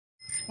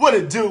What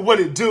it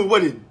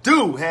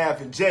do,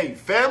 Half and J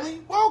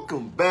family?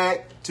 Welcome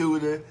back to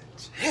the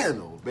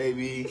channel,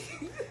 baby.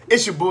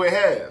 It's your boy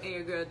Half. And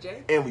your girl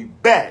Jay. And we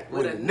back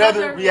with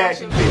another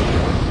reaction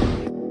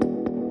video.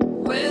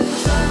 When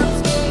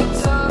times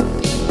get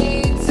tough, you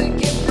need to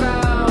get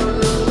proud.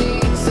 No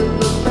need to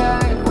look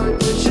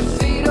backward, put your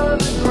feet on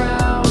the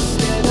ground.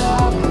 Stand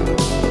up,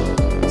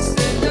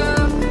 stand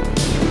up.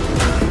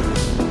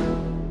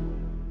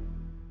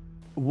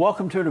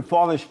 Welcome to the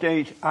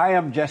TheFallenState. I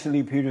am Jesse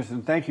Lee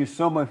Peterson. Thank you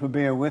so much for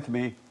being with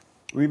me.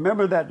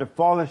 Remember that the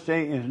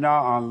TheFallenState is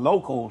now on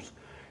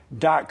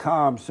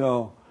locals.com,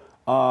 so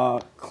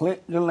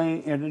click the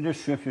link in the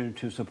description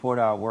to support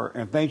our work.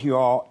 And thank you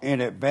all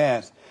in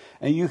advance.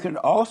 And you can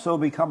also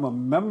become a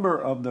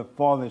member of the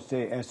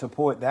TheFallenState and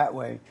support that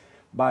way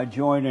by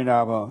joining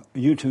our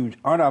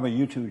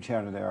YouTube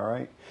channel there, all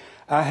right?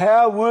 I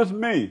have with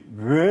me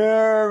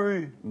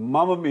very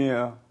Mamma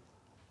Mia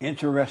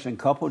interesting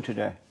couple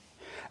today.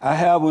 I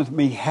have with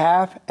me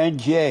Half and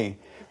Jay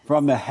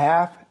from the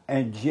Half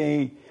and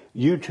Jay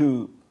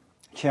YouTube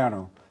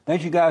channel.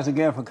 Thank you guys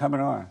again for coming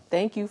on.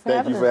 Thank you for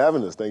having us.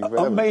 Thank you for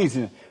having us.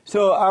 Amazing.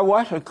 So I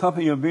watched a couple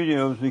of your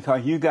videos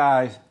because you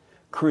guys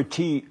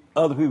critique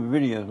other people's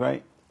videos,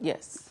 right?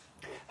 Yes.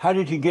 How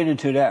did you get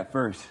into that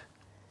first?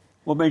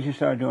 What made you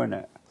start doing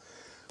that?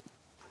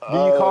 Do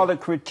you call it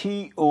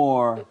critique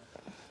or?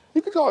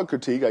 You could call it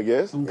critique, I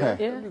guess. Okay.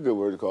 Yeah. That's a good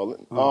word to call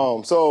it.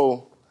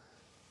 So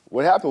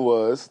what happened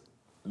was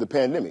the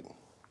pandemic,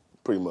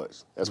 pretty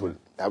much. That's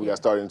how we got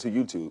started into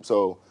YouTube.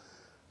 So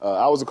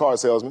I was a car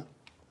salesman,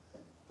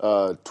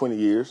 20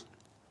 years,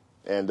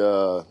 and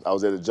I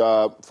was at a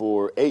job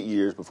for 8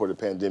 years before the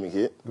pandemic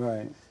hit.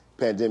 Right.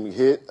 Pandemic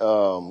hit,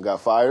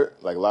 got fired,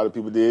 like a lot of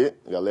people did,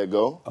 got let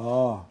go.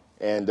 Oh.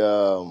 And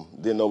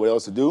didn't know what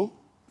else to do.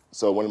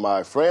 So one of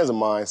my friends of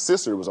mine,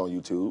 sister, was on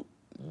YouTube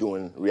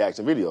doing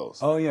reaction videos.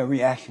 Oh, yeah,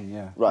 reaction,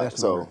 yeah. Right, That's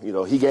the so,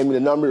 word. he gave me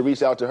the number,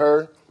 reached out to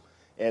her,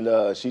 and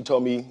she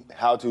told me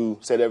how to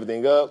set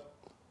everything up,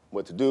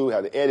 what to do,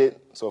 how to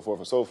edit, so forth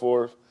and so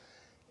forth.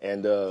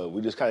 And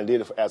we just kind of did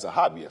it as a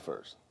hobby at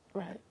first.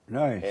 Right.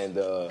 Nice. And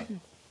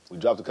we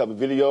dropped a couple of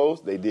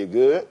videos. They did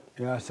good.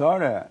 Yeah, I saw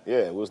that.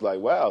 Yeah, it was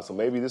like, wow, so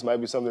maybe this might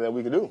be something that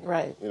we could do.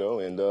 Right.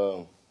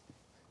 And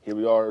here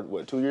we are,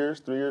 3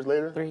 years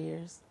later? 3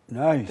 years.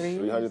 Nice.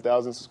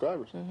 300,000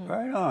 subscribers. Mm-hmm.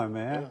 Right on,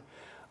 man.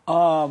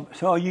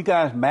 So are you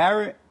guys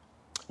married?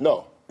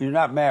 No. You're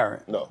not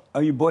married? No.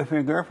 Are you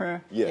boyfriend,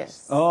 girlfriend?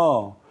 Yes.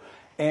 Oh.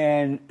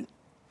 And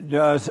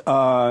does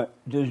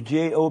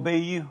Jay obey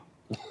you?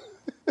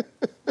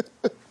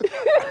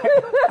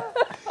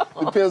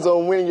 Depends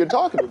on when you're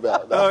talking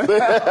about. You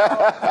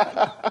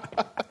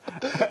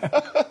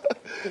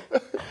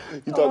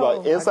talking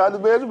about inside the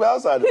bedroom,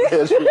 outside the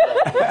bedroom?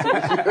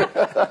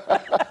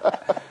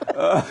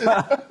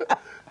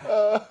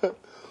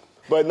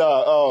 But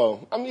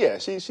no, yeah,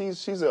 she's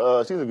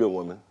a good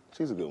woman.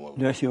 She's a good woman.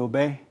 Does she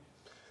obey?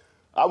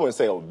 I wouldn't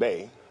say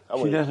obey.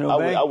 She doesn't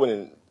obey? I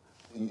wouldn't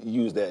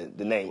use the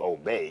name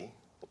obey.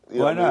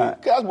 Why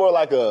not? That's more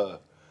like a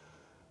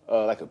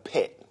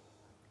pet.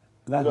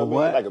 Like You know a what I mean?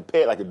 what? Like a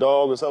pet, like a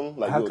dog or something.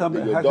 Like How come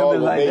your it's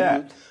dog like obey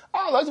that? you. I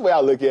don't know, that's the way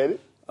I look at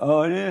it.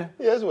 Oh, it is?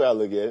 Yeah, that's the way I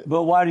look at it.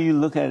 But why do you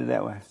look at it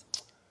that way?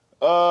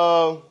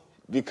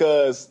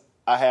 Because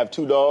I have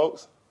 2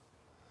 dogs,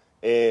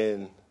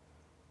 and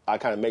I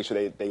kind of make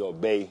sure they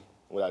obey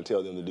what I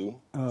tell them to do.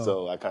 Oh.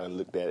 So I kind of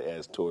look at it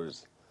as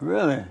towards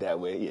Really? that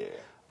way, yeah.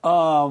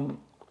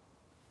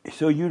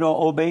 So you don't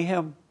obey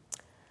him?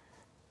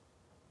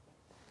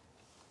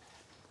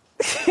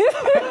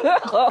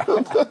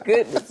 Oh, my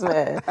goodness,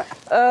 man.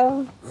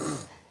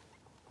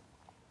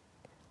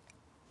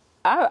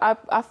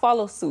 I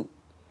follow suit.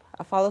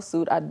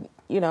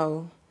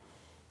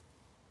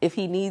 If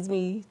he needs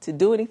me to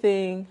do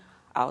anything,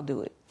 I'll do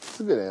it. It's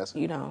a good answer.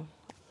 You know.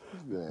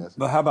 It's a good answer.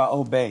 But how about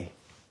obey?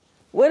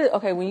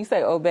 Okay, when you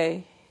say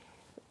obey,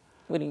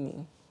 what do you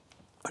mean?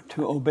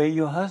 To obey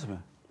your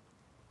husband.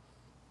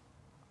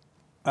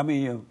 I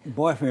mean, your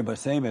boyfriend, but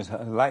same as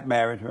like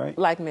marriage, right?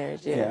 Like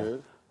marriage, yeah.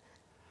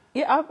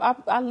 Yeah,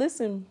 I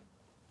listen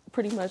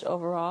pretty much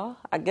overall,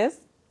 I guess.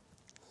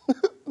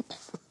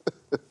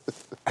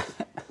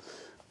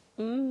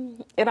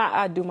 And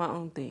I do my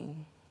own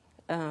thing.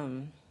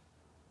 No.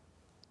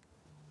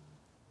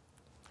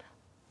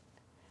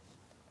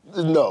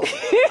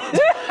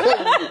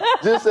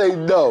 Just say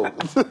no.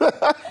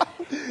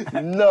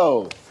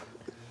 No.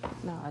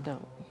 No, I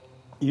don't.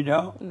 You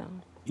don't? No.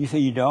 You say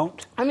you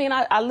don't? I mean,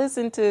 I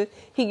listen to,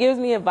 he gives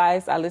me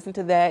advice. I listen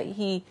to that.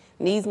 He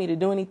needs me to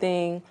do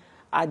anything,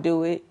 I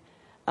do it.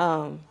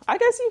 I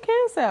guess you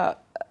can say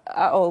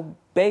I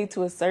obey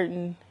to a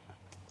certain.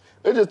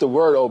 It's just the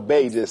word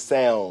obey just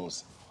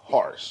sounds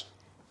harsh.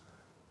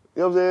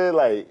 You know what I'm saying?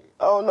 Like,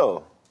 I don't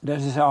know.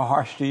 Does it sound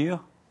harsh to you?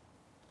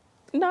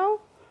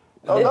 No.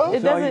 Oh, no?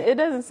 It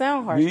doesn't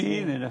sound harsh Me to me.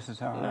 either. It doesn't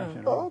sound harsh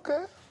at Oh, all.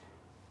 okay.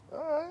 All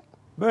right.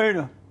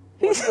 Beta.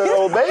 You better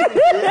obey me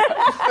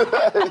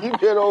then. You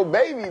better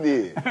obey me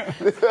then.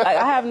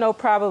 I have no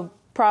problem,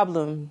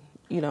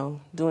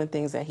 doing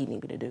things that he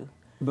need me to do.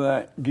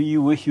 But do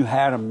you wish you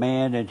had a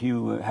man that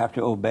you would have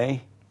to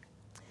obey?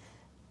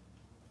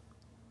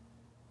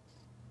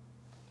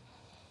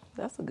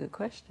 That's a good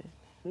question.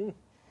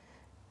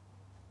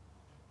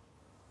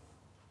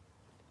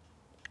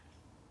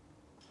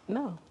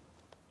 No.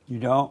 You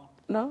don't?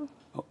 No.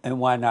 And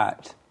why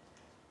not?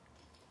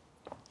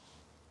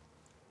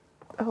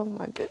 Oh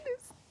my goodness.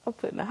 I'm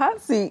put in a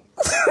hot seat.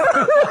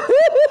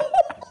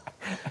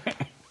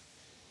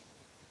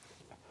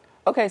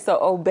 Okay, so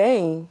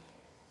obeying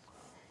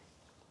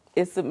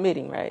is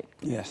submitting, right?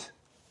 Yes.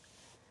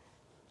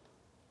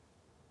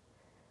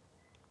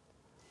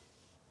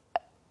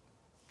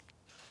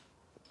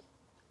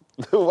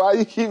 Why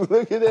you keep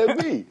looking at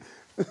me?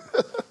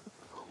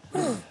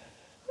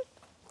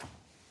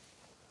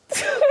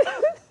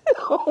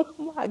 Oh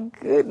my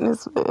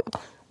goodness, man.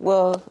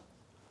 Well,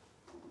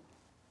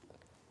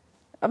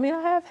 I mean,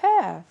 I have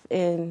half,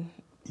 and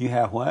You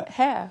have what?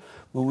 half.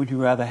 Well, would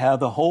you rather have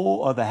the whole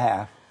or the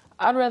half?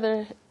 I'd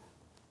rather.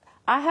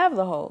 I have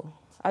the whole.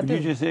 I do. You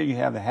just said you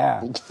have the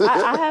half.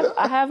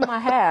 I have my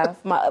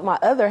half, my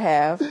other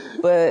half,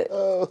 but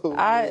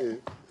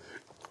Man.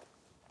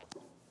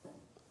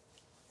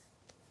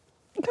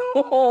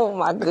 Oh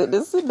my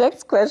goodness.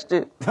 Next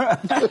question.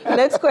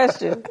 Next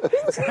question.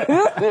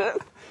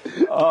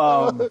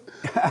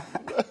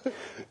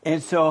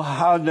 And so,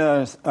 how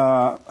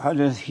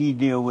does he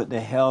deal with the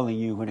hell in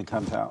you when it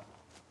comes out?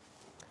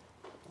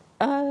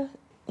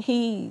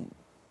 He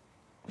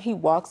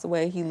walks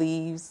away, he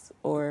leaves,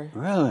 or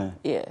Really?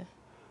 yeah.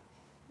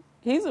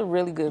 He's a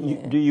really good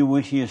man. Do you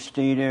wish he'd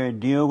stay there and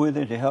deal with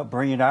it to help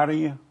bring it out of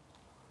you,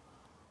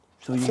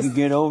 so you can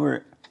get over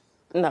it?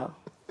 No.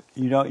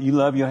 You don't. You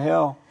love your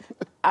hell,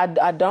 I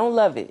don't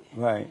love it.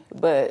 right?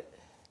 But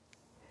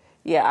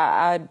yeah,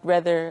 I'd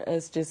rather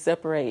us just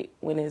separate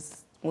when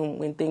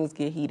things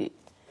get heated.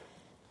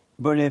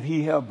 But if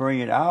he helped bring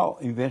it out,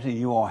 eventually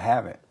you won't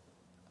have it,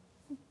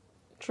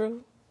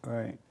 True.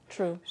 right?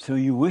 True. So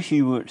you wish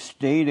he would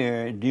stay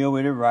there and deal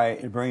with it right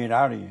and bring it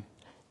out of you.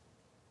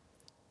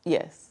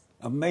 Yes.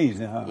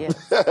 Amazing, huh?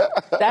 Yes.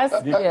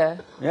 That's yeah.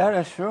 Yeah,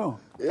 that's true.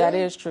 That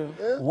is true.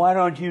 Why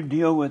don't you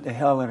deal with the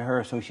hell in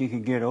her so she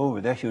can get over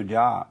it? That's your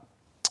job.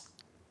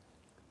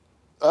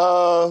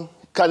 I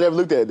never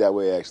looked at it that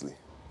way, actually.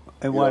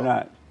 And You why know?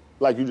 not?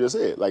 Like you just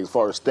said, like as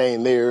far as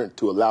staying there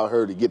to allow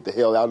her to get the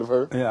hell out of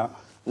her. Yeah.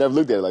 Never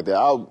looked at it like that.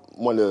 I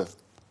want to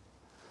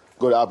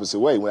go the opposite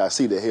way when I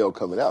see the hell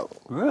coming out.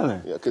 Really?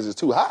 Yeah, because it's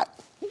too hot.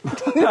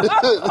 You know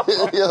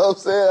what I'm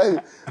saying?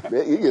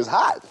 It gets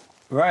hot.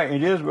 Right,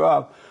 it is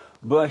rough.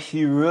 But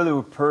she really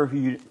would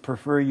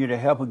prefer you to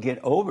help her get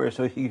over it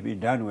so she can be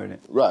done with it.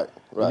 Right,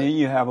 And right. then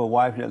you have a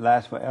wife that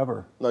lasts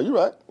forever. No, you're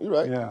right. You're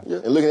right. Yeah.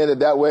 And looking at it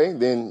that way,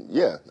 then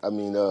yeah, I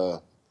mean,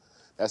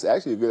 that's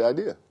actually a good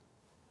idea.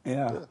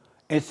 Yeah.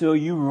 And so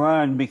you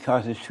run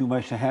because it's too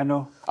much to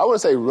handle? I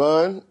wouldn't say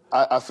run.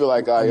 I feel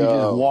like I You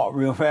just walk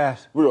real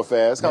fast? real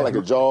fast, kind of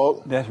like a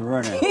jog. That's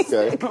running.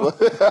 Okay.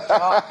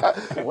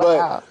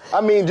 Wow. But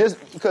I mean, just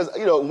because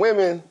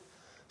women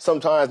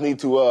sometimes need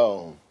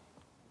to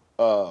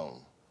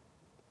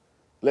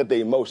let their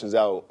emotions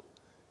out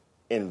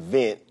and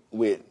vent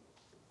with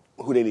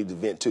who they need to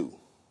vent to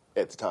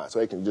at the time, so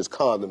they can just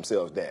calm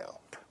themselves down.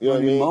 You know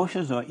what I mean?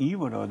 Emotions are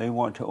evil, though. They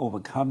want to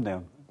overcome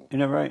them. Isn't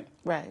that right?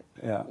 Right.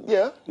 Yeah.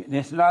 Yeah.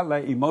 It's not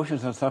like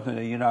emotions are something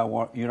that you don't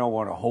want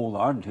to hold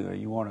on to.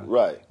 You want to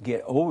Right.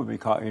 get over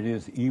because it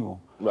is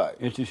evil. Right.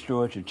 It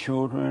destroys your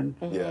children,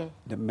 Yeah.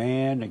 the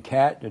man, the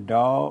cat, the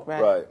dog,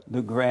 Right. Right.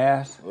 the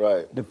grass,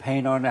 Right. the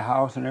paint on the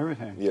house, and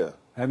everything. Yeah.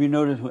 Have you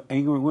noticed with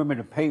angry women,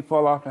 the paint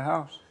fall off the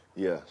house?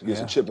 Yeah. She gets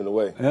Yeah. some chipping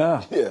away.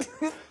 Yeah. Yeah.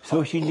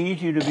 So she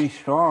needs you to be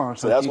strong.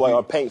 So that's she why can-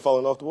 our paint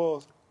falling off the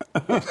walls.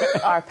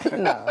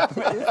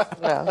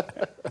 No.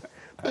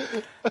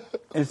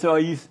 And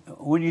so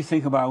what do you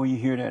think about when you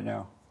hear that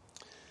now?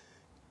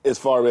 As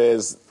far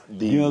as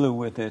Dealing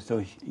with it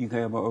so you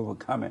can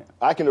overcome it.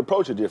 I can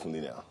approach it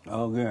differently now.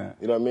 Oh, good.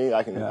 You know what I mean?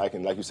 I can, Yeah.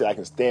 like you said, I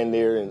can stand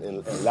there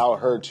and allow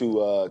her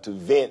to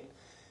vent,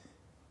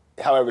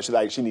 however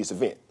she needs to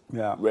vent.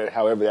 Yeah.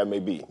 However that may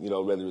be.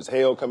 Whether it's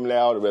hell coming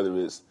out or whether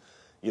it's,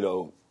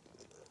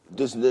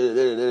 just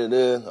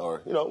or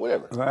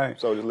whatever. Right.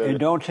 So just let And it.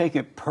 don't take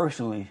it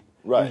personally.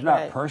 Right. It's not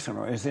Right.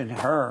 personal. It's in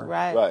her.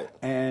 Right. Right.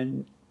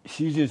 And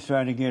she's just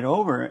trying to get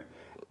over it.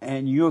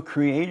 And you're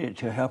created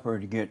to help her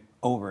to get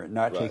over it,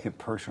 not Right. take it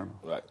personal.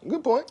 Right.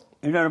 Good point.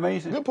 Isn't that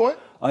amazing? Good point.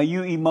 Are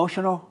you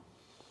emotional?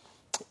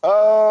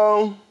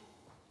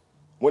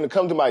 When it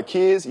comes to my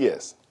kids,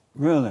 yes.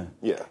 Really?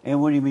 Yeah.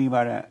 And what do you mean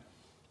by that?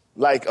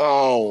 Like,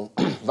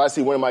 if I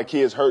see one of my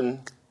kids hurting,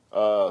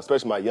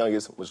 especially my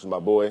youngest, which is my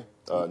boy,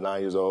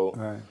 9 years old.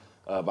 Right.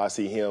 If I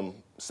see him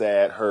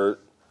sad,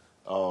 hurt,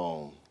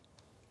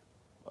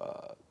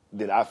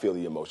 then I feel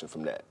the emotion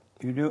from that.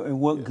 You do? And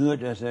what good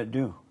does that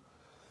do?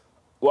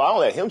 Well, I don't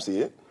let him see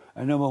it.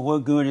 I know, but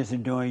what good is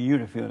it doing you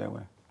to feel that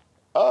way?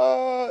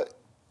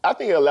 I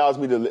think it allows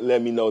me to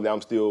let me know that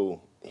I'm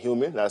still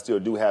human. I still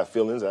do have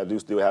feelings. I do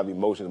still have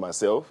emotions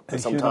myself. And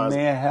should a sometimes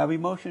man have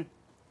emotion?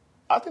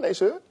 I think they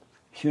should.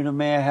 Should a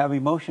man have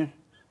emotion?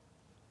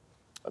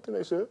 I think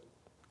they should.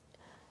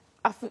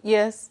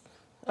 Yes,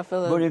 I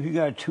feel But it. if you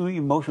got two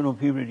emotional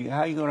people,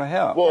 how you gonna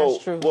help? Well,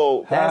 That's true.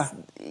 Well,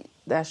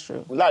 That's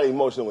true. not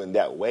emotional in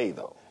that way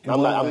though. In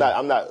I'm what not. way?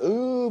 I'm not.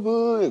 Ooh,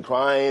 boo, and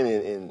crying,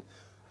 and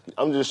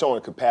I'm just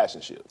showing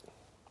companionship.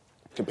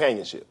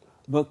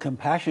 But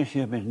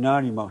companionship is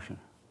non-emotional.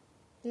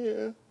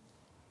 Yeah.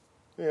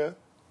 Yeah.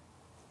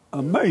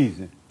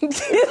 Amazing.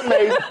 It's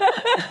amazing.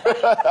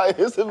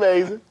 It's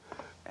amazing.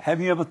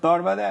 Have you ever thought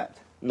about that?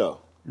 No.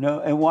 No,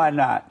 and why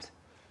not?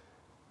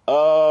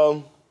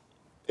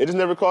 It just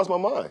never crossed my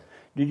mind.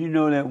 Did you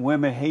know that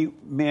women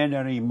hate men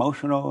that are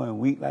emotional and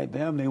weak like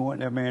them? They want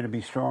their man to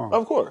be strong.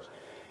 Of course.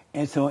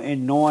 And so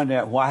in knowing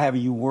that, why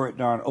haven't you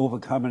worked on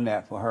overcoming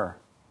that for her?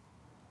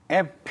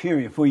 And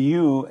period, for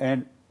you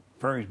and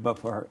first, but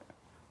for her,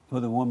 for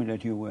the woman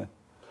that you're with.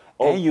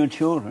 Oh. And your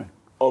children.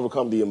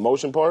 Overcome the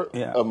emotion part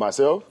Yeah. of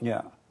myself.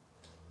 Yeah.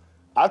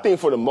 I think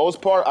for the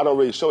most part, I don't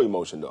really show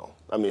emotion though.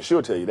 I mean,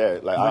 she'll tell you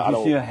that. Like But I you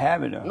don't. still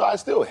have it though. No, I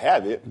still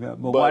have it. Yeah,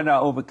 but why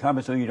not overcome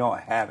it so you don't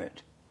have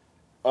it?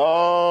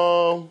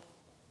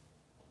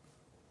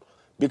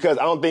 Because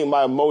I don't think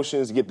my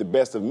emotions get the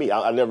best of me.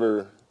 I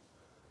never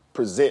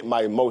present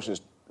my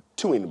emotions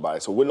to anybody.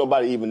 So wouldn't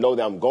nobody even know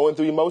that I'm going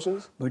through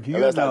emotions? But you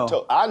Unless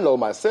know. I know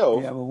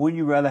myself. Yeah, but wouldn't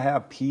you rather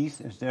have peace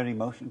instead of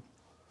emotion?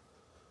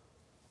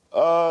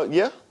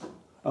 Yeah.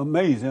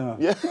 Amazing, huh?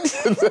 Yeah.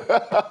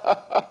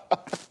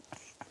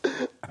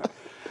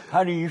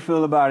 How do you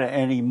feel about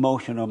an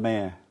emotional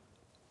man?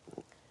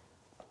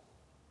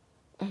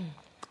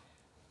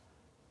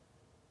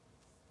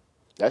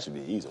 That should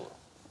be an easy one.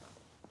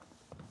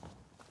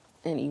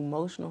 An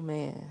emotional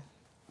man.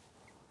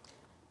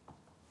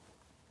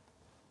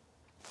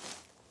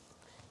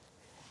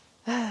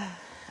 I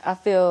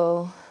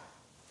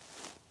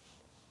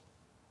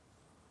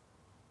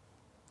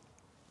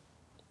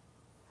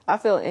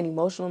feel an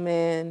emotional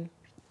man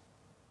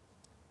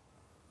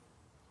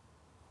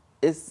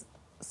is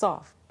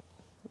soft.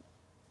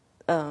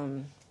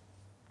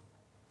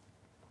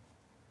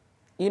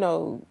 You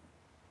know,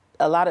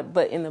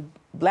 but in the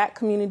black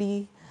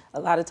community, a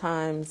lot of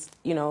times,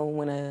 you know,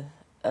 when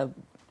a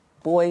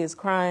boy is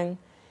crying,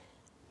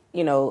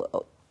 you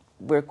know,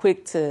 we're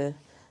quick to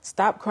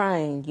stop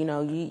crying. You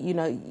know, you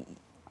know,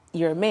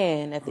 you're a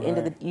man. At the end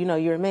of the, you know,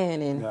 you're a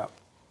man, and Yeah.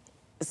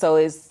 so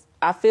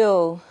I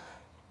feel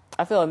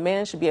a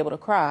man should be able to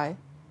cry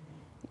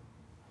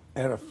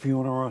At a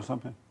funeral or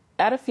something?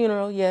 at a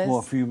funeral. Yes. For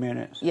a few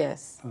minutes?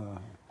 Yes.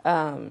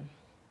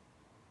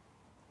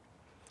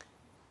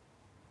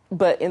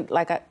 But in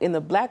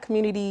the black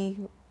community,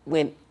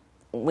 when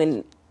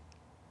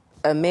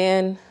a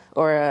man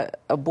or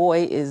a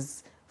boy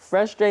is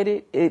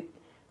frustrated, it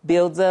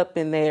builds up,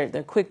 and they're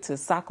quick to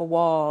sock a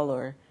wall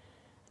or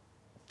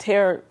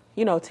tear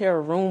a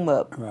room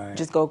up, Right.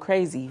 just go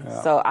crazy.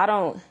 Yeah. So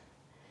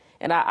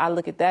I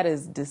look at that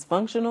as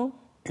dysfunctional.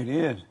 It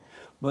is.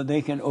 But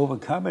they can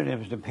overcome it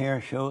if the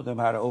parent shows them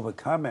how to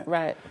overcome it.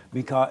 Right.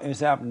 Because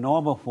it's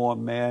abnormal for a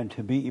man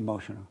to be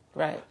emotional.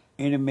 Right.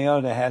 Any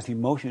male that has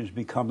emotions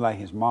become like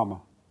his mama.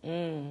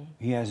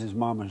 He has his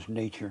mama's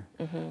nature.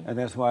 And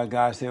that's why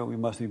God said we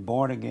must be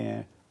born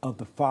again of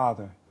the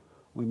Father.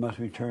 We must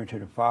return to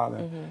the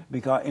Father.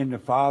 Because in the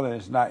Father,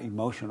 it's not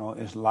emotional,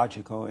 it's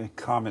logical, it's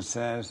common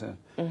sense, and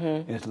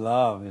it's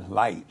love, it's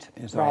light,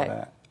 it's all Right.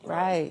 that.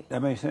 Right.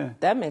 That makes sense?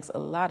 That makes a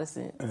lot of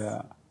sense.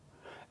 Yeah.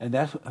 And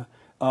that's,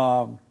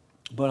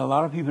 but a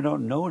lot of people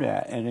don't know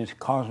that, and it's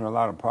causing a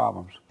lot of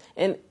problems.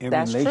 And In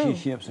that's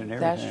relationships true. and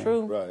everything. That's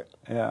true. Right.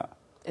 Yeah.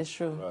 It's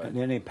true. And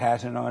then they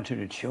pass it on to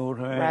the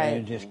children Right.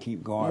 and just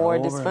keep going More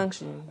over.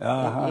 dysfunction.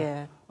 Uh-huh.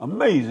 Yeah.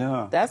 Amazing,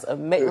 huh? That's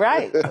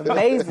right.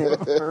 Amazing.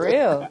 For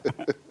real.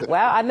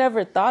 Wow, I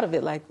never thought of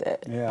it like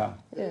that. Yeah.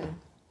 Yeah.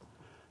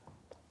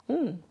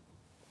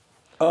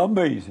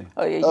 Amazing.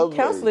 Oh yeah, you Amazing.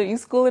 counselor, you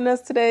schooling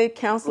us today,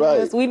 counseling Right.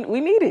 us. We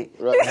need it.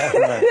 Right. That's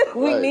right.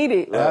 We Right. need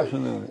it.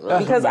 Absolutely.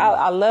 Because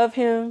I love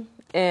him,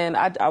 and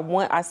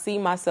I see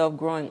myself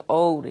growing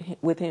old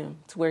with him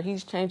to where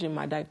he's changing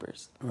my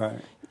diapers. Right.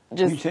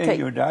 Just you change take-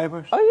 your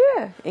diapers? Oh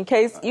yeah, in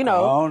case I don't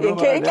know in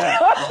case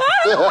about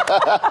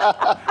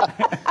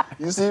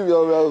You see me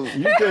over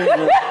You take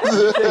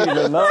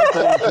the love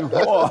thing too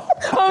far.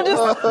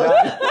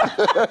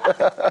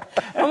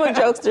 I'm a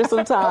jokester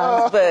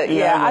sometimes, but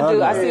Yeah, I I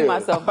do. I love see it.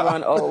 myself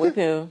growing old with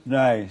him.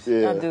 Nice.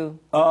 Yeah. I do.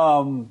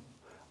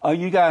 Are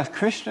you guys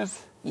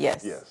Christians?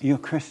 Yes. Yes. You're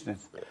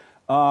Christians.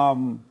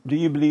 Do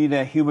you believe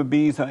that human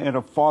beings are in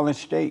a fallen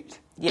state?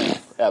 Yes.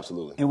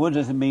 Absolutely. And what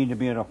does it mean to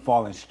be in a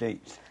fallen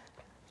state?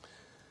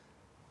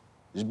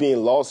 Just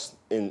being lost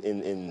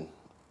in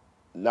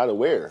not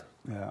aware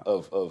Yeah.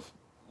 of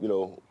you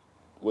know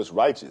what's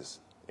righteous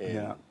and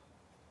Yeah.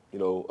 you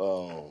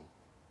know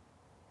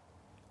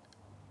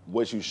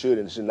what you should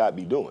and should not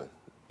be doing.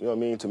 You know what I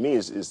mean? To me,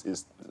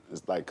 it's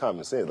like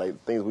common sense, like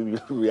things we be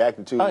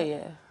reacting to Oh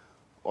yeah.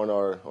 on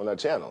our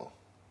channel.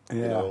 Yeah.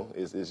 You know,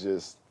 it's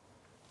just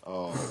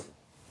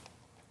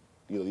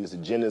you know, these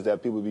agendas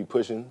that people be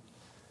pushing,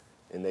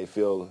 and they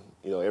feel,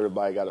 you know,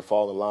 everybody got to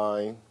fall in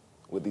line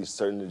with these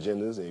certain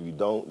agendas, and if you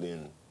don't,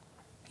 then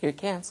You're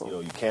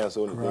canceled. You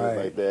canceled and Right.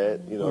 things like that.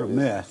 What a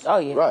mess. Oh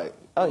yeah. Right.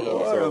 Oh yeah.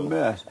 What a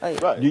mess. Oh, yeah.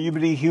 Right. Do you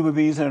believe human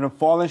beings are in a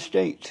fallen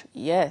state?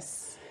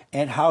 Yes.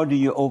 And how do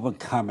you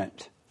overcome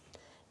it?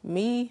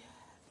 Me,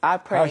 I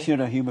pray. How should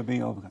a human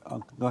being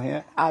overcome? Go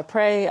ahead. I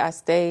pray. I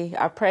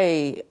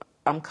pray.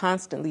 I'm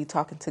constantly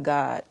talking to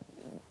God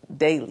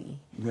daily.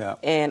 Yeah.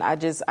 And I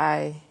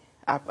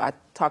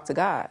talk to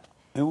God.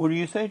 And what do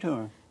you say to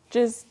him?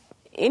 Just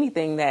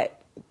anything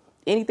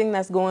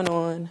that's going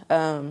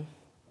on.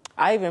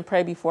 I even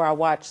pray before I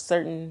watch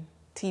certain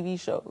TV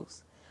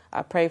shows.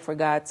 I pray for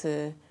God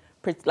to,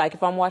 like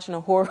if I'm watching a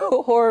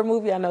horror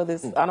movie. I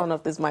don't know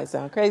if this might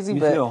sound crazy, You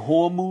but say a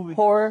horror movie?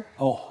 horror.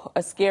 Oh.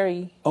 A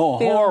scary. Oh,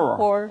 film,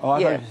 horror. Oh, I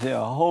yeah. thought you said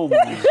a whole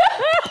movie.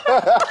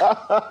 Like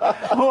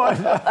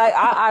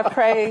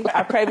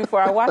I pray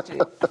before I watch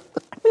it.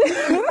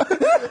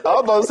 I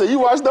was about to say, you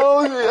watch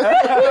those?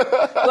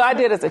 Well, I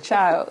did as a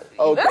child.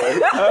 Okay.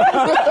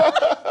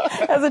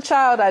 As a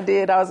child, I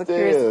did. I was a Damn,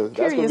 curious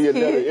that's going to be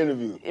another kid.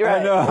 interview.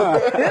 Right. I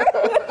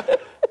know.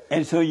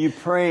 And so you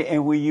pray,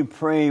 and when you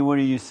pray, what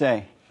do you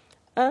say?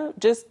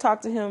 Just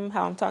talk to him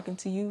how I'm talking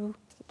to you.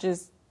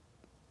 Just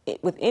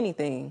with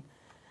anything.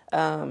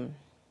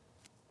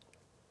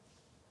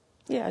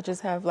 Yeah, I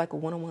just have like a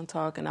one-on-one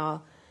talk, and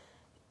I'll,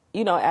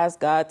 ask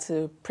God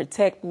to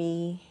protect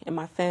me and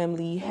my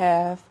family.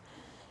 Everyone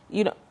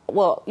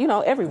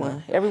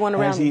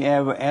around Has he me.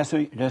 ever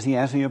answered? Does he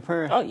answer your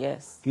prayers? Oh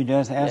yes. He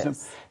does answer.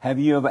 Yes. Have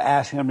you ever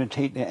asked him to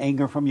take the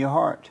anger from your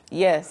heart?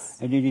 Yes.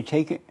 And did he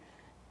take it?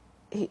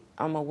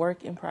 I'm a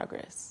work in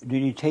progress.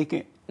 Did he take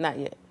it? Not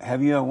yet.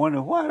 Have you ever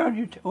wondered why don't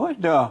you?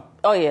 What the?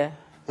 Oh yeah.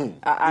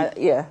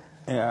 Yeah.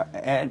 Yeah.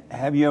 And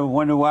have you ever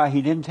wondered why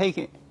he didn't take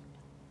it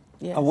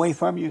Yes. away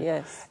from you?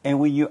 Yes. And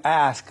when you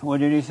ask, what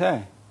did he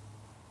say?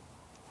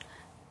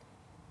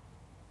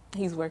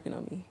 He's working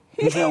on me.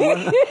 He said, what?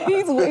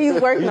 He's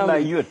working He's on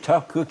like, me. you're a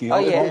tough cookie. Oh,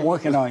 yeah. I'm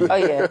working on you. Oh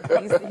yeah.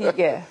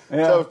 Yeah.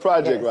 Yeah. Tough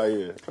project Yes. right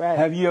here. Right.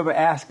 Have you ever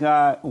asked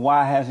God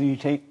why hasn't he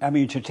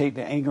to take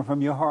the anger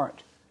from your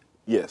heart?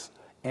 Yes.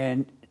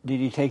 And did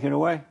he take it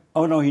away?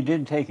 Oh no, he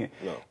didn't take it.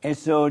 No. And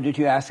so did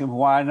you ask him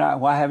why not?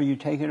 Why haven't you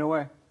taken it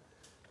away?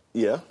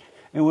 Yeah.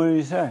 And what did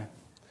he say?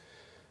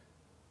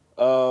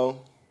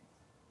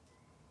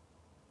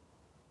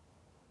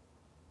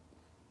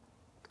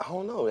 I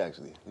don't know,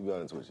 actually, to be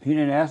honest with you. He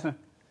didn't answer?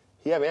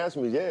 He haven't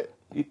answered me yet.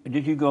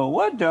 Did you go,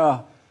 what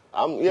the?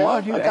 I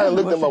Why'd you kind ask of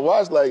looked what's at my it-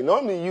 watch like,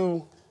 normally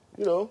you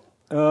know.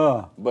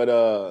 Uh,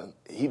 But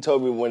he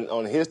told me when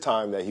on his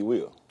time that he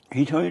will.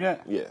 he told you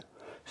that? Yeah,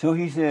 So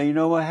he said, you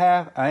know what,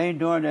 I ain't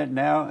doing that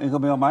now. It's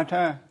going to be on my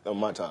time. on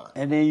my time.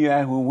 And then you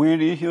ask, well, when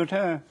is your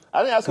time?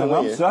 I didn't ask him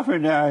Because when. I'm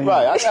suffering down here.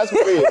 Right, I didn't ask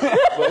him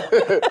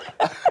when.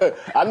 But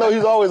I know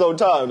he's always on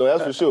time, though,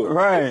 that's for sure.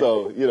 Right.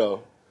 So,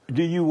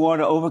 Do you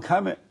want to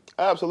overcome it?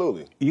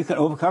 absolutely. You can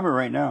overcome it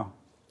right now.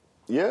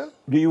 Yeah?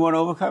 Do you want to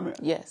overcome it?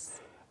 Yes.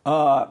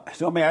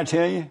 So may I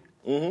tell you?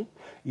 Mm-hmm.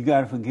 You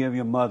got to forgive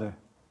your mother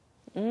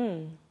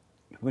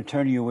for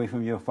turning you away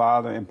from your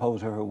father and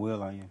impose her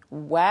will on you.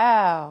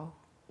 Wow.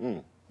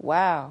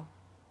 Wow.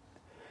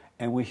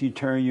 And when she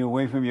turned you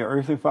away from your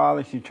earthly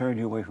father, she turned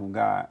you away from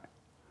God.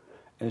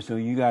 And so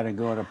you got to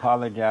go and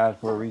apologize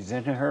for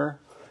resenting her.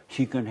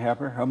 She couldn't help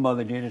her. Her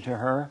mother did it to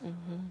her.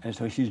 And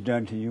so she's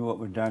done to you what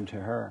was done to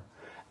her.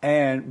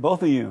 And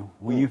both of you,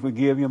 when you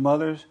forgive your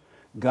mothers,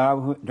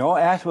 God, don't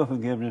ask for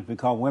forgiveness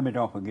because women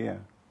don't forgive.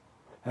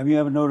 Have you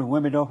ever noticed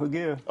women don't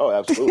forgive? Oh,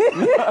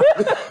 absolutely.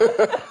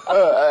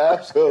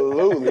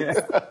 Absolutely.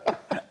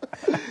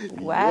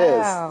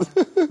 Wow.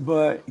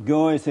 But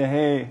go and say,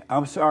 hey,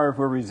 I'm sorry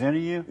for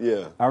resenting you.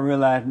 Yeah. I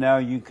realize now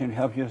you can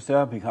help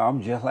yourself because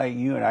I'm just like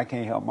you and I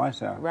can't help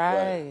myself.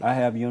 Right. I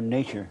have your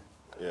nature.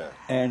 Yeah.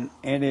 And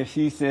if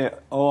she said,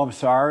 oh, I'm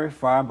sorry,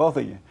 fine, both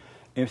of you.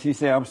 If she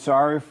said, I'm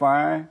sorry,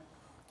 fine.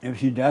 If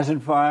she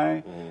doesn't,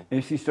 fine.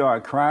 If she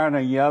started crying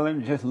or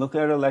yelling, just look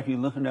at her like you're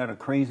looking at a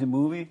crazy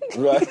movie.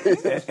 Right.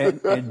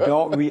 and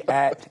don't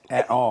react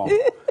at all.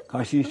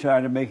 Because she's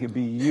trying to make it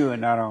be you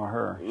and not on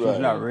her. She's Right.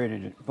 not ready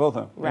to, both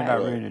of them, Right. they're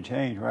not Right. ready to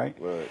change, right?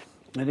 Right.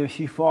 And if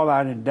she fall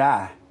out and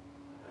die,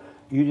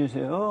 you just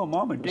say, oh,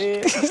 mama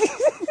dead.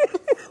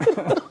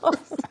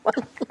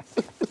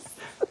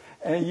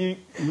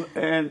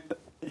 and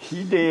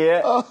she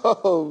dead.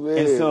 Oh, man.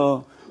 And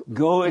so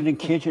go in the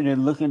kitchen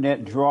and look in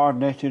that drawer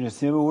next to the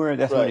silverware.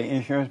 That's where Right. the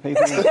insurance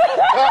paper is.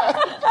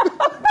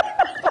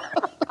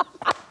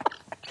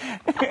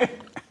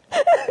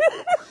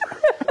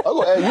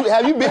 Oh,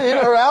 have you been in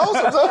her house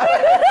or something?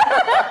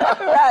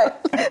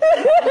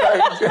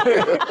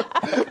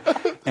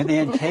 And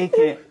then take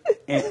it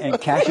and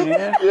cash it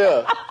in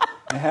Yeah.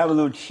 and have a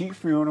little cheap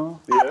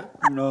funeral. Yeah.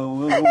 You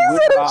know, Is it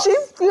a cheap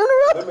funeral?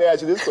 Let me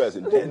ask you this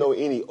question. Do you know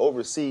any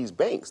overseas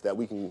banks that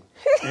we can...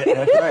 That's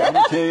right. I'm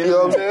gonna tell you. You know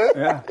what I'm saying?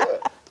 Yeah.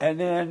 And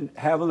then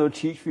have a little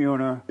cheap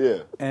funeral. Yeah.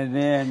 And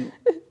then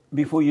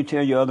before you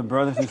tell your other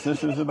brothers and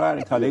sisters about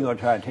it, because they're going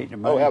to try to take the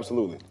money. Oh,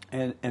 absolutely.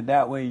 And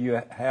that way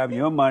you have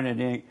your money and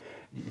then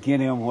get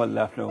them what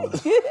left over.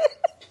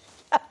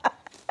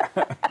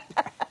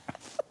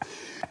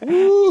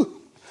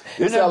 Woo.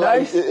 You Isn't that sound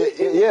nice?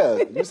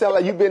 like, you sound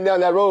like you've been down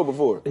that road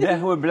before.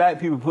 That's where black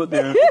people put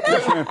their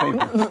insurance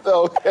paper.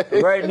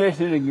 Okay. Right next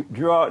to the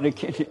drawer, the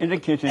kitchen, in the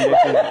kitchen.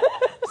 Next to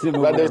the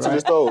silverware, Right next to the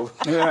stove.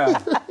 Yeah.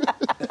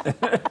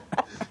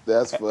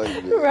 That's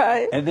funny. Man.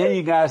 Right. And then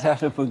you guys have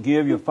to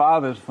forgive your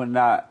fathers for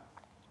not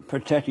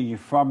protecting you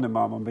from the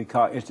mama,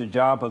 because it's the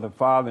job of the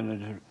father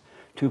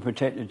to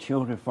protect the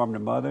children from the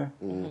mother,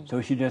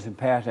 so she doesn't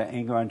pass that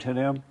anger on to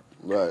them.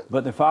 Right.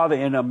 But the father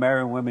ended up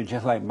marrying women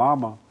just like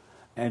mama,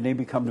 and they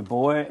become the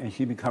boy, and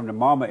she become the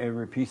mama. It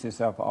repeats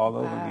itself all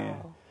over again.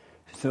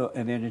 So,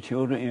 and then the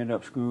children end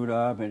up screwed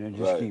up, and it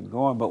just keep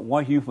going. But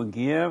once you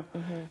forgive,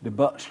 the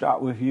buck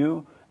stop with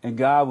you, and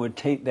God would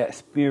take that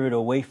spirit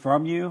away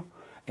from you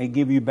and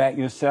give you back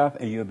yourself,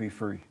 and you'll be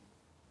free.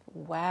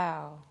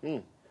 Wow.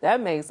 That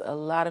makes a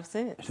lot of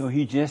sense. So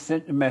he just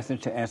sent the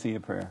message to answer your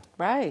prayer.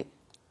 Right.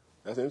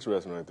 That's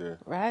interesting right there.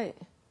 Right.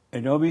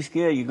 And don't be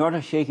scared. You're going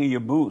to shake in your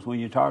boots when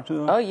you talk to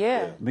him. Oh,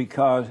 yeah.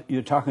 Because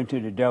you're talking to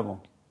the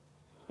devil.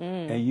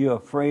 And you're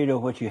afraid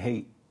of what you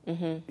hate.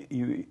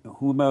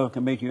 Whomever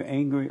can make you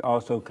angry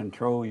also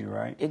control you,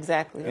 right?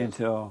 Exactly. And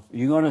so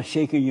you're going to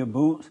shake in your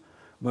boots,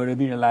 but it'll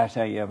be the last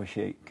time you ever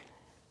shake.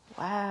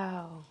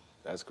 Wow.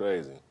 That's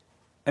crazy.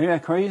 Ain't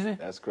that crazy?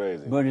 That's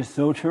crazy. But it's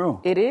so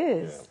true. It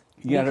is.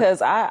 You gotta-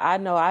 Because I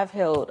know I've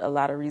held a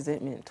lot of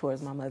resentment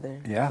towards my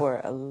mother Yeah.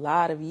 for a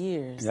lot of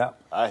years. Yeah.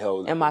 I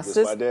held And my against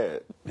sister, my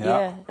dad.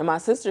 yeah. And my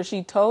sister,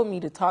 she told me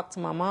to talk to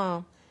my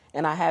mom,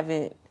 and I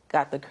haven't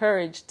got the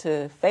courage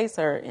to face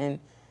her and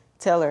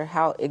tell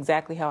her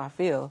exactly how I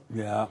feel.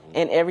 Yeah.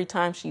 And every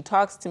time she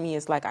talks to me,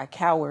 it's like I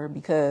cower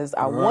because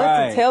I want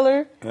Right. to tell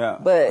her, Yeah.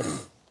 but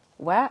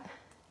what?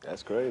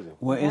 That's crazy.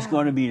 Well, it's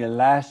going to be the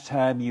last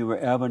time you will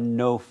ever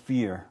know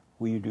fear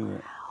when you do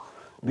it.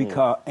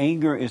 Because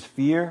anger is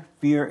fear,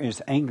 fear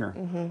is anger.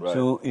 Right.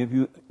 So if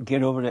you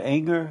get over the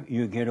anger,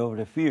 you get over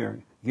the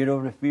fear. Get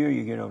over the fear,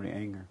 you get over the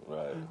anger.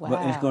 Right. Wow.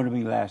 But it's going to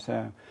be last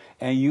time.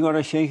 And you're going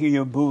to shake in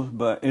your boots,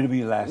 but it'll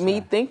be last Me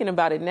time. thinking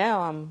about it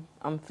now,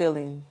 I'm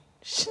feeling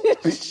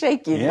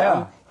shaking.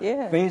 Yeah.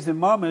 Yeah. Facing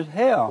mama is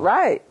hell.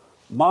 Right.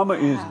 Mama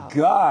is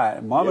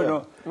God. Mama Yeah.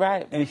 don't.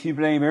 Right. And she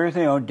blame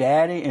everything on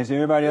daddy. It's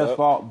everybody else's Yep.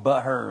 fault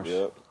but hers.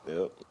 Yep.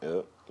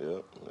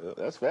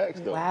 That's facts,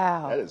 though.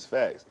 Wow. That is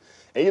facts.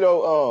 And you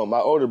know, my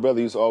older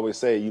brother used to always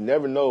say, you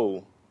never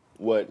know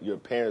what your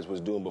parents was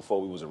doing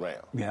before we was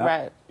around. Yeah.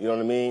 Right. You know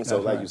what I mean? So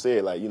That's like right. you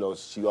said, like, you know,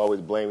 she always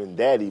blaming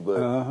daddy, but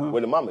what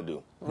did mama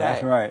do?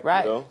 That's right.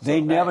 Right. You know? They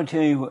So- never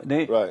tell you.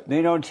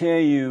 They don't tell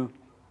you.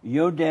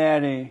 Your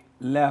daddy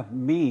left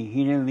me.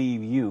 He didn't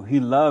leave you. He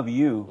loved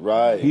you.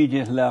 Right. He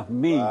just left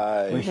me.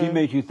 Right. But she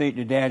made you think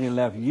the daddy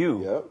left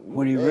you Yep.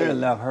 when he Man, really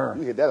left her.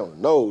 You hit that on the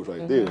nose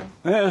right there.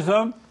 Here's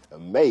some.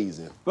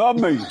 Amazing.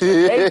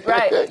 Amazing.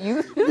 Right.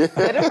 You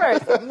said it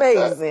first.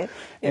 Amazing.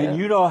 And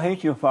you don't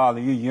hate your father.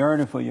 You're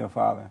yearning for your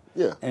father.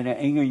 Yeah. And the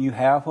anger you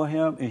have for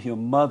him is your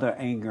mother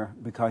anger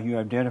because you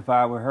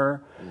identify with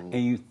her and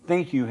you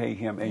think you hate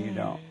him and you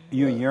don't.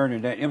 You're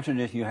yearning. That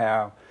emptiness you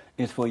have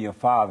is for your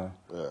father.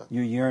 Yeah.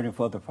 You're yearning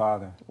for the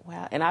father.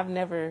 Wow. And I've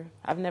never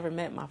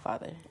met my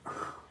father.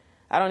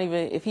 I don't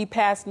even, if he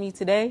passed me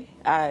today,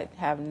 I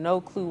have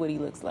no clue what he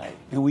looks like.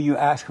 And when you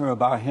ask her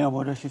about him,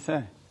 what does she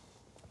say?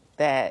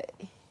 That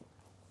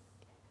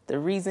the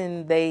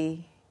reason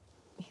they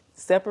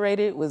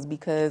separated was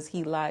because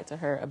he lied to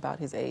her about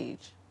his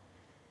age.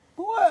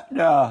 What?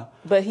 No.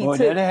 But he well,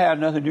 took- that had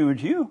nothing to do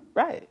with you.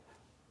 Right.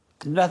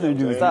 Nothing to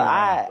do with So you.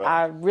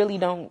 I really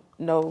don't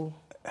know.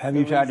 Have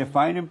you tried to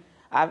find him?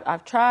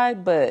 I've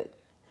tried, but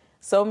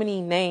so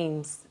many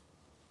names.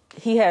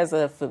 He has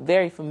a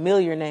very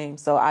familiar name,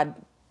 so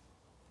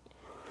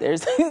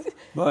there's.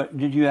 But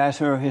did you ask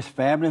her his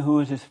family, who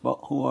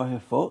are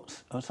his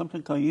folks, or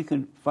something? Because you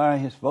can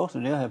find his folks,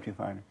 and they'll help you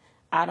find him.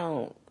 I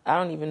don't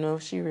even know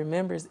if she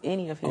remembers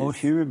any of his. Oh,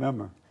 she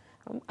remember.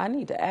 I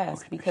need to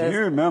ask She because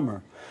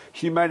remember.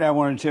 She might not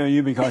want to tell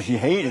you because she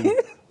hated him,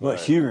 but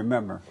she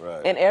remember.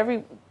 Right.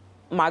 and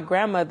my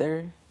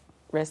grandmother,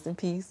 rest in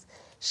peace.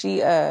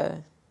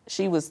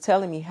 She was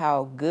telling me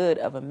how good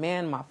of a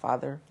man my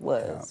father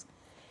was,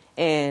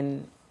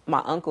 and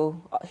my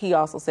uncle, he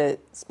also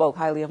spoke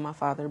highly of my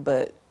father,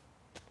 but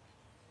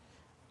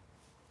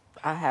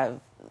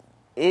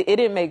it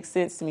didn't make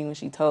sense to me when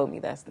she told me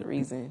that's the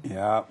reason.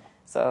 Yeah.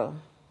 So,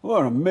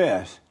 What a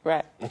mess.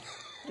 right.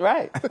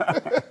 Right.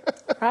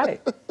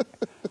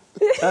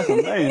 That's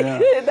amazing.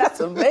 Huh? That's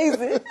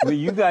amazing. But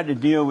you got to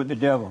deal with the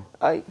devil.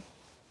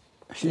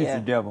 She's Yeah.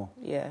 the devil.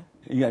 Yeah.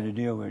 You got to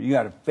deal with it. You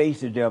got to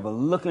face the devil,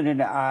 look it in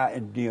the eye,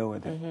 and deal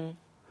with it.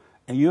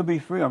 And you'll be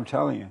free, I'm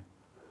telling you.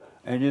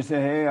 And just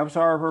say, hey, I'm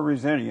sorry for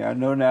resenting you. I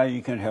know now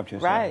you can help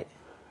yourself. Right.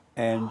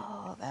 And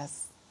Oh,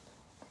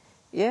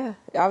 yeah.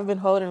 I've been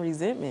holding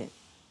resentment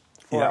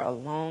for Yeah. a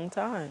long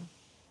time.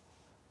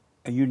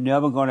 you're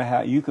never going to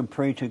have, you can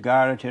pray to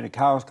God until the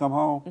cows come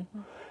home,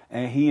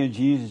 and he and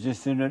Jesus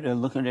just sitting there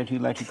looking at you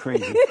like you're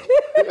crazy.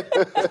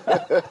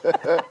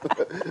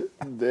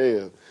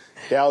 Damn.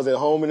 Cows at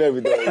home and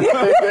everything.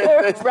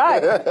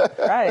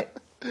 Right.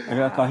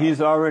 Because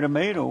He's already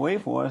made a way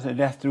for us, and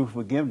that's through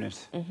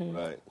forgiveness.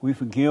 Right. We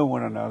forgive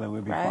one another,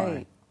 we'll be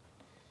fine.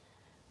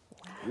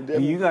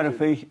 And you got to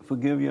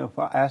forgive your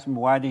father. Ask him,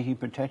 why did he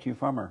protect you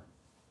from her?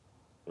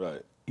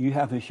 Right. You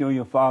have to show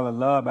your father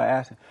love by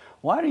asking,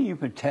 why did you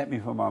protect me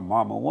from my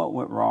mama? What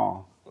went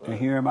wrong? Right. And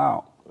hear him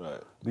out.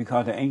 Right.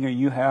 Because the anger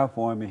you have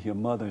for him is your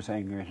mother's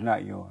anger, it's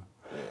not yours.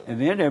 And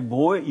then that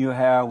void you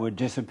have will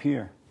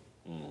disappear.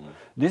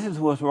 This is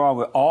what's wrong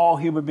with all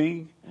human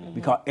beings,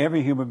 because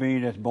every human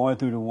being that's born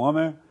through the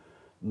woman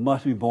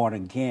must be born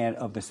again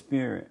of the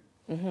spirit.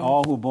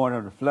 All who are born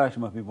of the flesh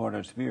must be born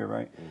of the spirit,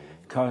 right?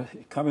 Because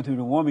coming through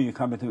the woman, you're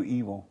coming through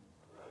evil.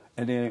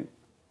 And then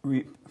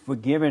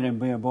forgiving and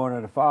being born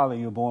of the Father,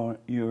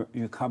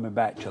 you're coming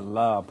back to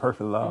love,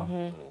 perfect love,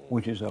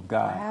 which is of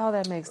God. Wow,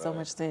 that makes so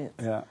much sense.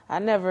 Yeah. I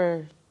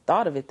never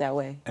thought of it that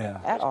way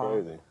at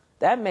all. Crazy.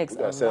 That makes We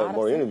got to a set lot up of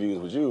more sense. interviews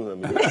with you. I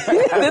mean,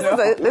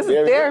 This is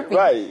therapy.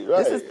 Right.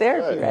 This is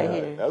therapy right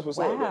right. here. That's what's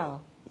up. Wow. Man.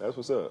 That's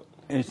what's up.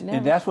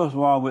 And that's what's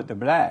wrong with the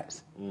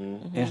blacks.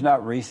 It's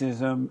not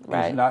racism.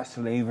 Right. It's not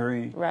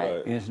slavery.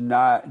 Right. It's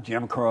not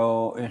Jim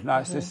Crow. It's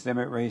not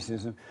systemic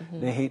racism.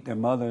 They hate their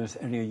mothers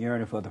and they're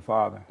yearning for the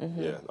father.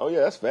 Yeah. Oh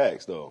yeah, that's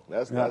facts though.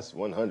 That's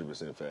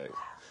 100% facts.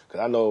 Because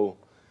I know,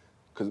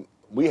 because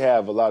we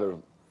have a lot of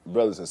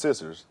brothers and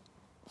sisters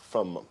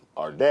from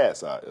our dad's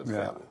side of the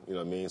family. You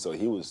know what I mean? So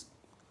he was,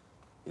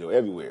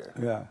 everywhere.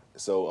 Yeah.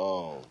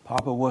 So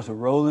Papa was a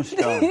rolling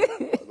stone.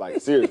 like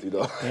seriously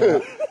though.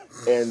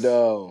 And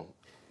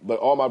but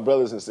all my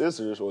brothers and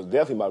sisters, or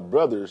definitely my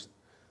brothers,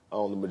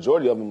 the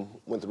majority of them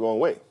went the wrong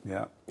way.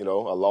 Yeah. I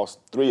lost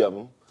 3 of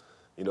them,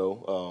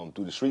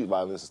 through the street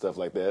violence and stuff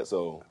like that.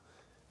 So,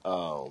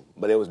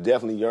 but it was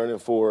definitely yearning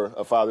for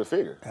a father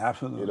figure.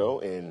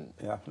 Absolutely. And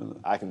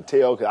Absolutely. I can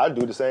tell because I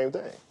do the same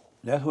thing.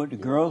 That's what the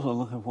girls are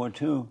looking for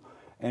too.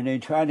 And they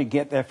try to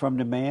get that from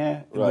the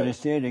man, but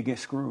instead they get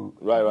screwed.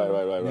 Right.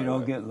 They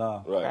don't get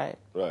love. Right.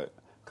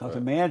 Because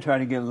the man trying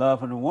to get love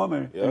from the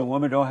woman, and the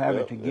woman don't have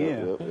it to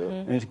give.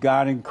 Yep. It's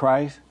God in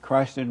Christ,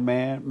 Christ in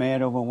man,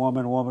 man over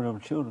woman, woman over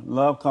children.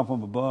 Love come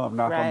from above,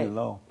 not from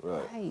below.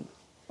 Right.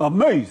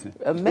 Amazing.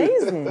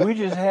 Amazing. We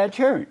just had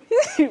church.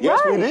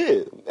 Yes, we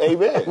did.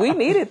 Amen. We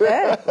needed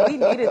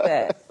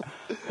that.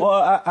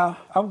 Well,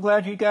 I'm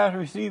glad you guys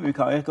received it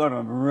because it's going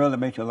to really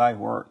make your life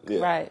work. Yeah.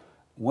 Right.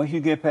 Once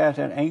you get past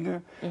that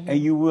anger, and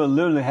you will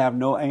literally have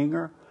no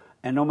anger,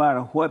 and no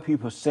matter what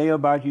people say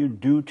about you,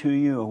 do to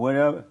you, or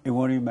whatever, it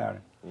won't even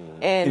matter.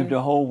 And if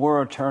the whole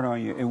world turned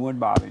on you, it wouldn't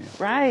bother you.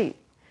 Right.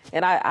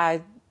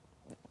 And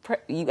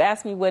you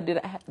asked me what did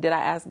I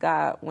ask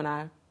God when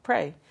I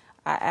pray?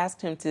 I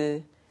asked him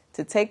to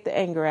take the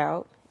anger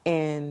out,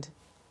 and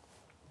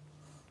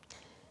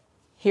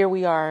here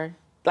we are.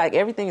 Like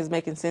everything is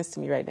making sense to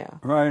me right now.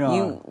 Right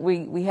on.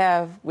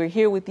 We're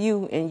here with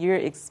you, and you're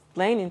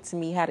explaining to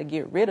me how to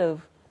get rid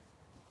of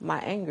my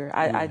anger.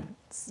 I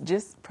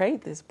just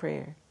prayed this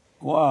prayer.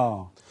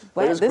 Wow.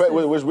 What's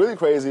really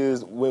crazy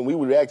is when we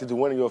reacted to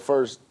one of your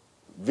first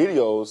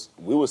videos,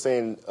 we were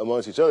saying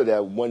amongst each other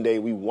that one day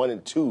we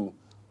wanted to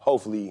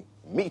hopefully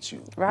meet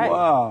you. Right.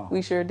 Wow.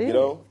 We sure did.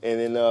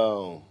 And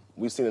then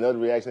we seen another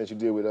reaction that you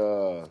did with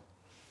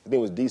I think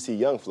it was DC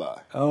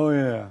Youngfly. Oh,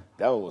 yeah.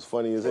 That one was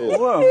funny as hell.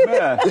 Well,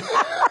 man.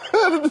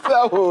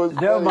 That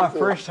was My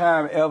first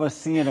time ever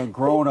seeing a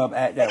grown-up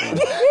act that way.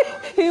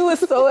 He was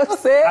so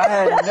upset. I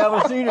had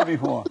never seen it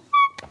before.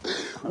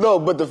 No,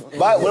 but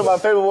one of my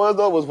favorite ones,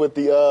 though, was with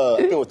I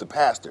think it was the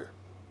pastor.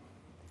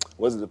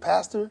 Was it the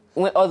pastor?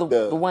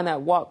 The one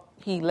that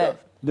walked, he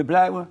left. The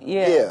black one?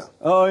 Yeah.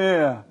 Oh,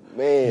 yeah.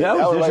 Man, that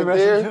was right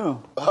interesting, there.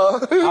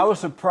 too. I was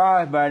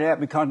surprised by that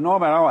because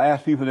normally I don't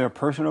ask people their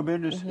personal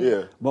business.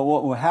 Yeah. But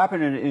what was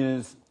happening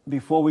is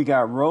before we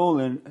got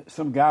rolling,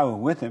 some guy was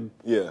with him.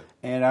 Yeah.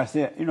 And I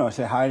said, I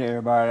said hi to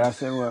everybody. I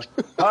said, well,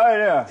 hi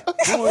there.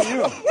 Who are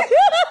you?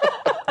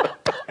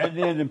 And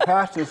then the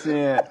pastor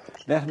said,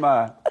 that's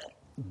my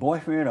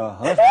boyfriend or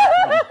husband.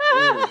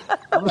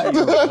 I'm like,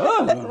 your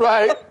husband?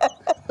 Right.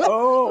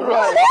 Oh.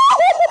 Right.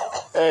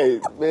 Hey,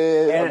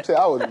 man,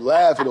 I was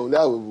laughing on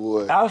that one,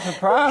 boy. I was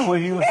surprised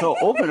when he was so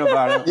open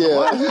about it. Yeah.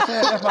 Why you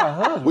saying that's my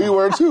husband? We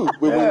were, too.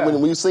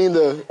 When we seen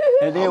the...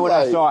 And then when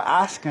I started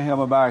asking him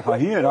about it, because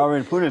he had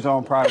already put his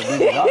own private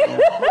business out there.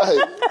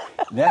 Right.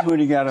 That's when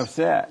he got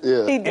upset.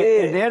 Yeah. He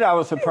did. And then I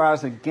was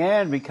surprised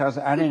again because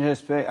I didn't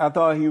expect, I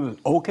thought he was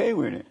okay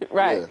with it.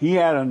 Right. Yeah. He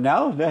had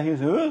announced that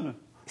his husband.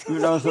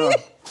 So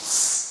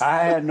I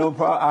had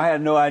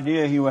no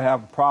idea he would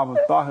have a problem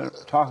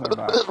talking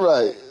about it.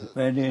 Right.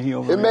 And then he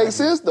It makes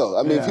sense, though.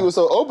 I mean, if he was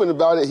so open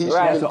about it, he should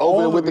have That's been the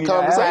open only with the reason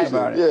I asked conversation.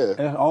 about it. Yeah. That's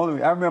the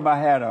only. I remember I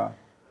had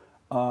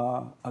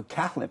a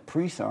Catholic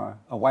priest on,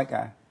 a white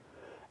guy,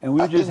 and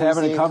we were just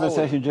having a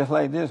conversation just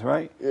like this,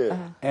 right? Yeah.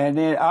 And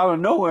then out of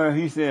nowhere,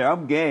 he said,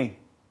 "I'm gay,"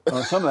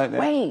 or something like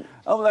that. Wait.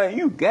 I'm like,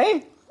 "You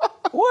gay?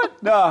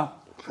 What? Nah.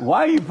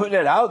 Why you put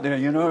that out there?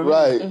 You know what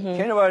I mean? Right.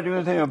 Can't nobody do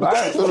anything about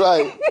it.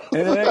 Right.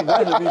 And it ain't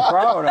nothing to be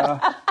proud of."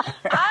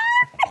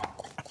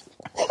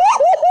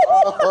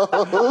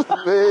 Oh,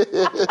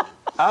 man.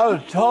 I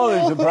was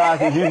totally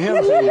surprised to hear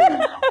him say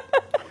that.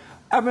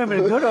 I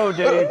remember the good old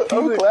days. I'm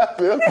People,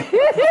 clapping.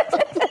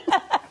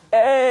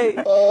 Hey,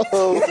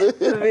 Oh,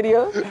 the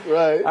video.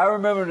 right. I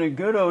remember the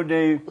good old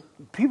days.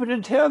 People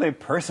didn't tell their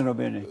personal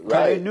business. 'Cause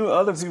Right. They knew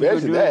other people Especially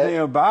would do that. anything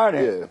about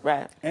it. Yeah.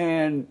 Right.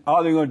 And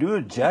all they're going to do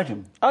is judge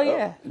them. Oh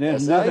yeah. There's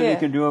That's it. nothing Oh, yeah. they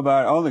can do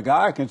about it. Only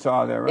God can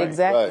solve that, right?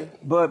 Exactly. Right.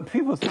 But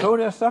people throw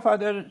that stuff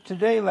out there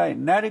today like,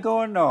 now they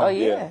going no. Oh,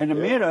 yeah. And the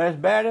men are as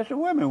bad as the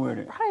women with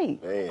it.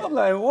 Right. Man. I'm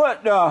like,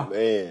 what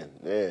the?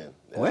 Man.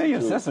 That's Well, your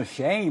true. sense of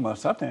shame or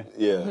something.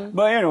 Yeah. Mm-hmm.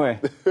 But anyway.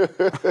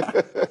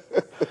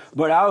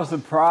 But I was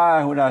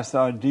surprised when I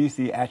saw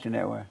DC acting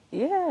that way.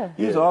 Yeah.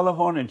 He was Yeah. all up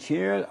on the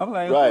chairs. I'm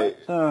like, Right.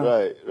 what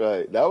the?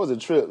 Right. That was a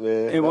trip,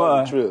 man. It That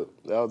was. a trip.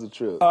 That was a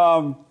trip.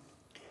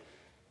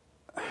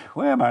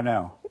 Where am I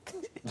now?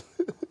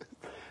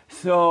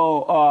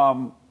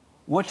 So,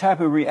 what type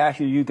of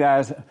reaction you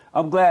guys?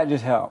 I'm glad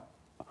this helped.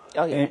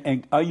 Oh yeah.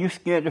 And are you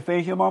scared to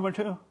face your mama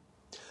too?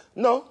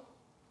 No.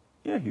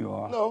 Yeah, you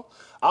are. No.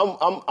 I'm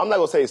not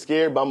gonna say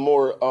scared, but I'm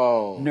more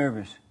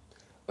Nervous.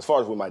 as far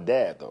as with my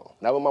dad though.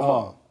 Not with my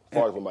mom. As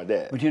far as with my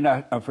dad. But you're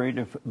not afraid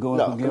to go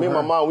No, and forgive me and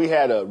her? my mom, we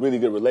had a really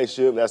good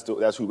relationship.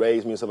 That's who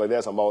raised me and stuff like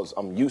that. So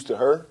I'm used to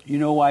her. You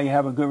know why you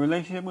have a good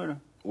relationship with her?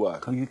 Why?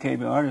 Because you can't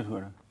be honest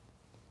with her.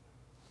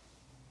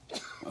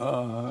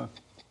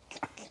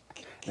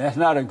 That's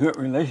not a good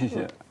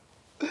relationship.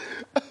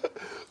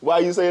 Why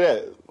you say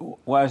that?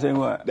 Why say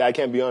what? That I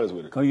can't be honest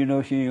with her. Because you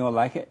know she ain't going to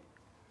like it.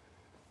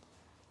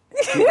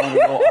 She's going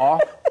to go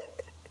off.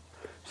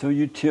 So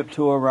you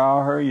tiptoe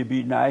around her, you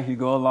be nice, you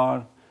go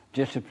along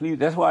just to please.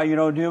 That's why you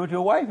don't deal with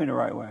your wife in the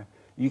right way.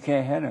 You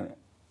can't handle it.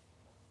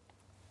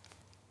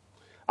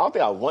 I don't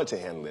think I want to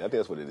handle it. I think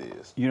that's what it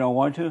is. You don't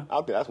want to? I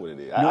don't think that's what it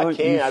is. No, I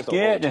can. you're I just don't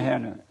scared want to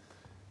handle it.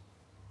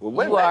 Well,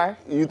 wait a You minute. are.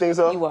 You think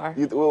so? You are.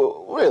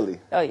 Well, really?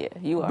 Oh yeah.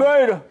 You are.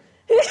 Beta!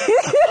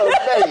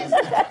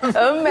 Amazing.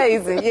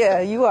 Amazing.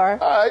 Yeah, you are.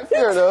 All right,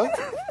 fair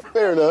enough.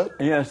 Fair enough.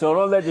 Yeah, so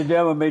don't let the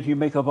devil make you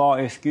make up all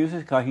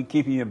excuses because he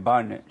keeping you in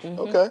bondage.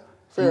 Okay,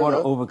 fair You want to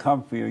enough.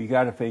 overcome fear. You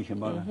got to face your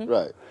mother.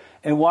 Right.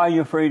 And why are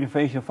you afraid to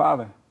face your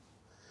father?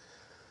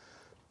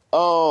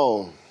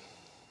 I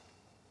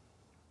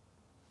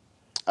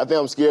think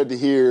I'm scared to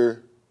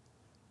hear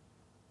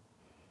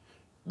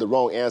the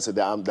wrong answer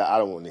that I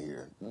don't want to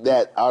hear.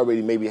 That I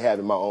already maybe have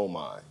in my own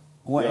mind.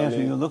 What You know answer I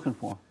mean? you looking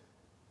for?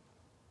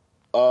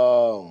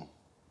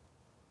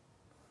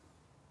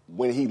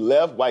 When he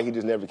left, why he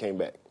just never came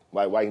back?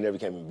 Why he never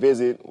came and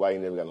visit? Why he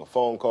never got no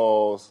phone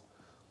calls?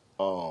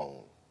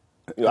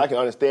 I can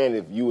understand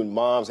if you and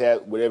moms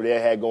had whatever they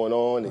had going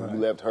on, and you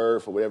left her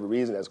for whatever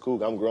reason. That's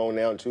cool. I'm grown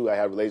now too. I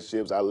have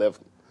relationships. I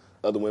left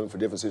other women for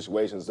different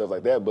situations and stuff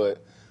like that.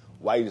 But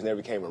why he just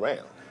never came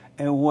around?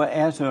 And what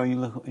answer are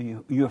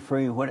you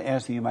afraid? What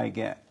answer you might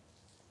get?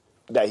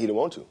 That he didn't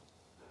want to.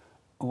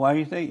 Why do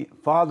you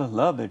think fathers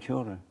love their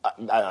children?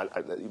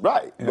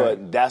 Right.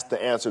 But that's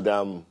the answer that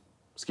I'm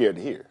scared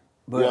to hear.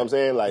 But- you know what I'm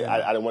saying? Like,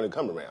 I didn't want to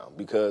come around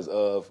because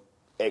of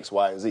X,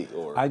 Y, and Z.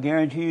 Or I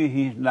guarantee you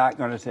he's not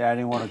going to say, I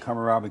didn't want to come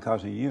around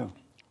because of you.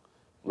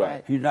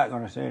 Right. He's not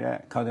going to say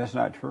that because that's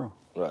not true.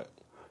 Right.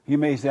 He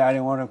may say, I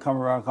didn't want to come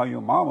around because of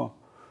your mama.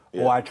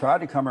 Yeah. Or I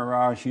tried to come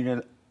around,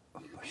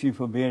 she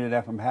forbade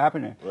that from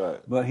happening. Right.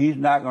 But he's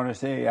not going to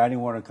say, I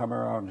didn't want to come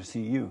around to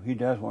see you. He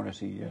does want to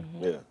see you.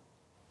 Yeah.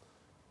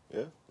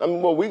 Yeah. I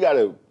mean, well, we got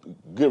a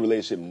good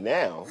relationship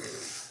now,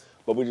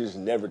 but we just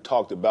never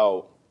talked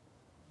about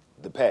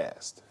the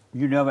past.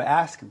 You never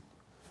ask him.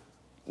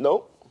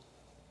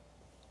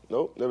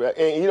 Nope, never.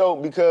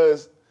 And,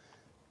 because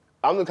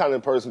I'm the kind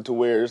of person to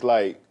where it's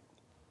like,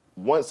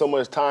 once so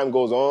much time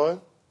goes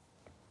on,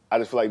 I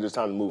just feel like it's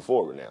time to move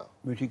forward now.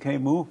 But you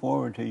can't move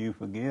forward till you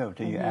forgive,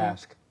 till you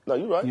ask. No,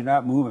 you're right. You're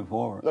not moving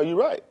forward. No, you're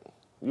right.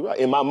 You're right.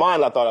 In my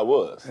mind, I thought I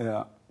was.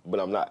 Yeah. But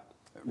I'm not.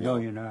 No,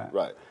 you're not.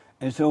 Right.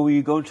 And so when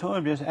you go to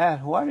him, just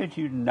ask, why did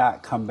you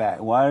not come back?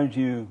 Why did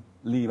you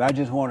leave? I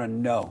just want to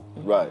know.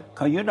 Right.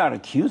 Because you're not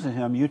accusing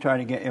him. You're trying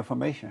to get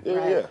information. Yeah,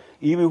 Right. yeah.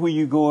 Even when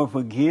you go and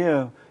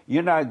forgive,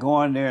 you're not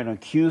going there and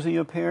accusing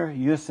your parent.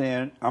 You're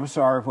saying, I'm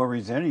sorry for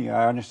resenting you.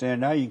 I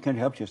understand now you can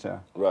help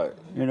yourself. Right.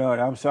 You know,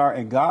 and I'm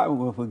sorry, and God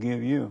will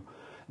forgive you.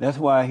 That's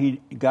why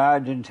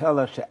God didn't tell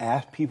us to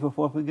ask people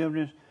for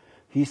forgiveness.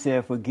 He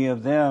said,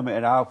 forgive them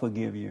and I'll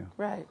forgive you.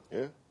 Right.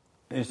 Yeah.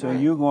 And so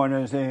you're going there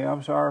and say,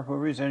 I'm sorry for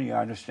resenting you.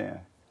 I understand.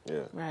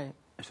 Yeah. Right.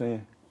 So,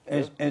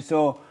 and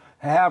so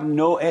have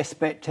no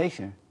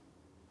expectation.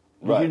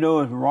 Right. You know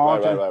it's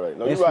wrong Right. to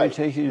No, you're right.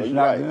 expectation No, is you're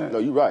not right. good. No,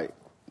 you're right.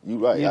 You're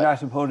right. You're not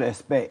supposed to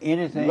expect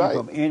anything Right.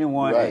 from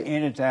anyone Right. at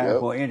any time Yep.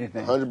 for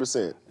anything.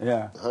 100%.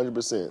 Yeah.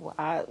 100%. Well,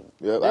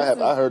 Yep, this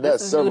I heard that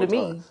this is new several to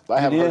me. times. I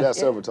have It heard is? that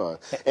several times.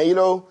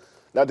 And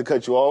not to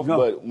cut you off, No.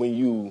 but when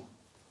you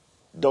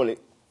don't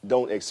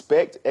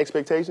expect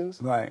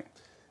expectations, Right.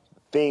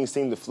 things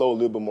seem to flow a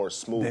little bit more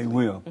smoothly. They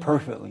will,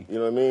 perfectly. You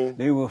know what I mean?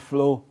 They will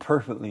flow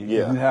perfectly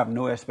Yeah. if you have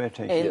no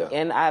expectation. And, Yeah.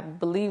 and I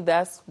believe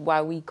that's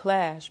why we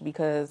clash,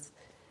 because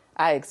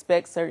I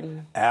expect certain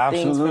things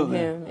Absolutely. from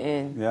him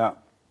and Yeah.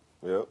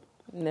 Yep.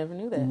 never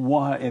knew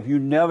that. If you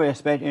never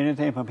expect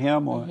anything from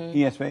him or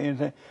he expect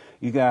anything,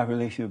 you guys'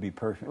 relationship will be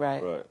perfect.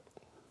 Right. Right.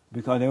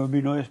 Because there would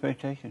be no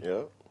expectation.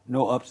 Yeah.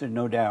 No ups and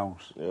no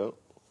downs. Yeah.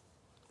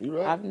 You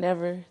right. I've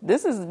never.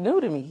 This is new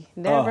to me.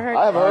 Never heard.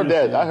 I have heard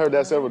that. understand. I heard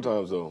that several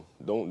times though.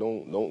 Don't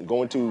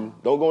go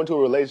into a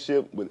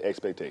relationship with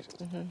expectations.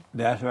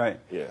 That's right.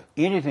 Yeah.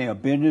 Anything, a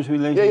business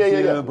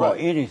relationship or Right.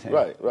 anything.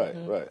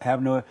 Right.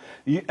 Have no.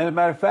 As a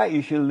matter of fact,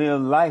 you should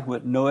live life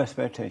with no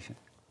expectation.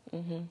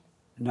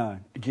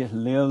 None. Just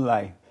live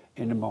life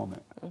in the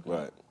moment.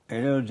 Right.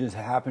 And it'll just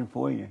happen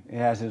for you. It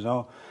has its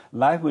own.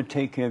 Life will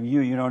take care of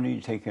you. You don't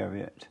need to take care of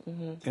it.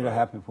 It'll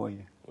happen for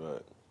you.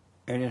 Right.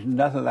 And it's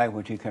nothing like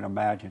what you can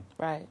imagine.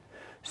 Right.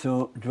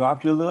 So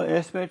drop your little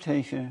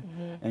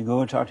expectation and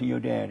go and talk to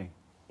your daddy.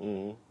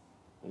 Okay,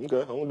 I'm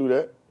gonna do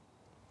that.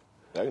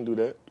 I can do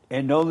that.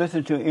 And don't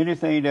listen to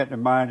anything that the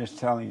mind is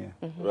telling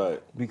you.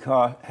 Right.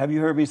 Because have you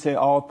heard me say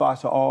all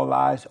thoughts are all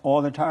lies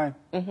all the time?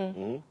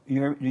 Do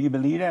you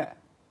believe that?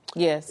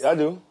 Yes. I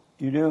do.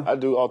 You do? I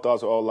do. All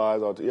thoughts are all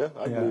lies. Yeah,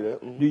 I believe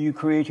that. Do you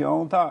create your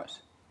own thoughts?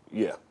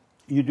 Yeah.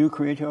 You do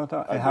create your own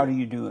thoughts? And how do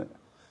you do it?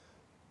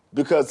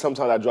 Because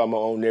sometimes I draw my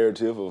own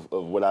narrative of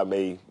what I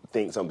may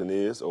think something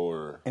is,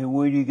 or And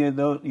where do you get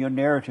your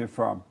narrative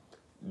from?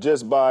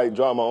 just by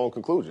drawing my own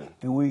conclusion.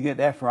 And where you get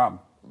that from?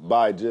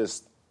 By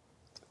just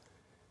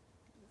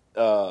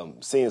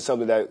seeing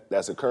something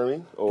that's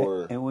occurring,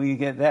 or And where you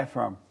get that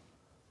from?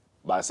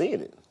 by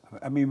seeing it.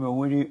 I mean, but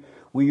when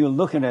you're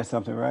looking at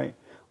something, right?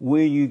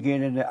 Where you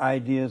get into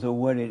ideas of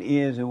what it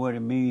is and what it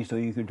means, so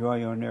you can draw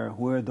your own narrative.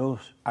 Where are those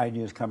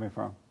ideas coming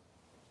from?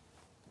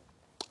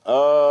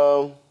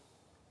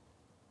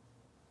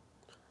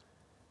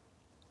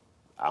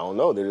 I don't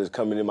know. They're just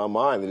coming in my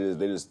mind.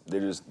 They're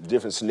just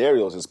different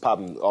scenarios that's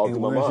popping all And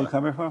through my where is mind. it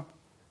coming from?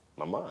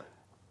 My mind.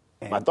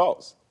 And, My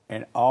thoughts.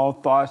 And all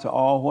thoughts are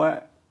all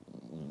what?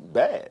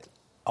 Bad.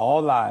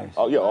 All lies.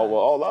 Oh yeah.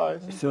 All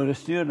lies. So they're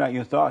still not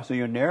your thoughts, so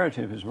your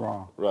narrative is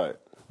wrong. Right.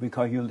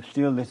 Because you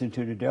still listen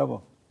to the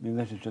devil. You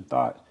listen to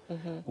thoughts.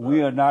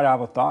 We are not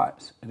our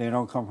thoughts. They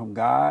don't come from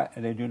God,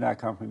 and they do not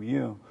come from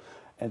you.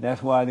 And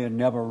that's why they're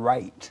never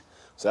right.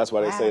 So that's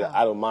why they say that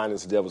I don't mind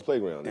is the devil's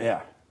playground.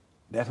 Yeah.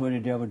 That's where the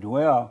devil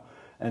dwells.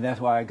 And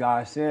that's why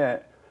God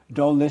said,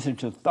 don't listen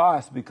to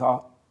thoughts,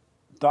 because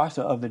thoughts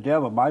are of the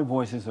devil. My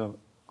voice is a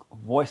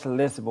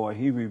voiceless voice.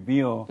 He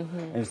revealed,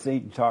 and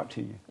Satan talked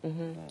to you.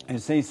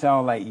 And Satan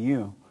sound like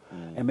you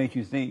and make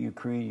you think you're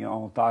creating your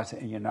own thoughts,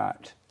 and you're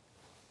not.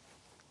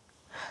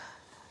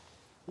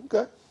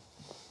 Okay.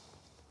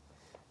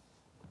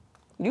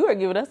 You are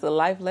giving us a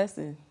life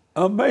lesson.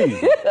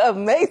 Amazing.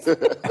 Amazing.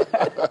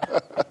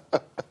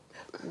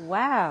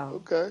 Wow.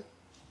 Okay.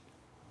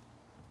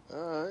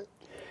 All right.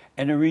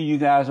 And the reason you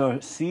guys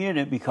are seeing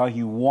it because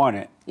you want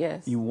it.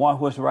 Yes. You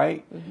want what's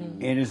right,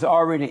 and it's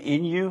already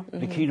in you.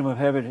 The kingdom of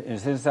heaven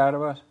is inside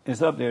of us.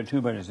 It's up there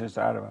too, but it's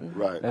inside of us.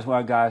 Right. That's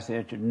why God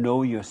said to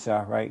know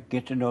yourself, right?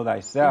 Get to know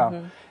thyself,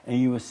 and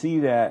you will see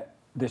that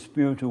the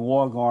spiritual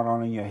war going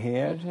on in your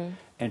head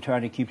and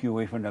trying to keep you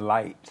away from the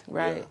light.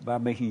 Right. By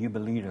making you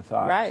believe the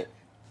thoughts. Right.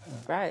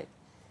 Right.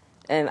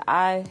 And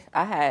I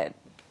had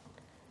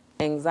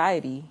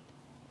anxiety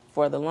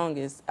for the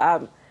longest.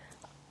 I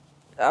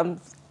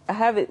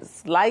have it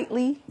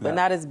slightly, but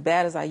not as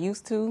bad as I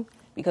used to,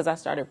 because I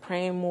started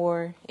praying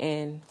more,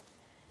 and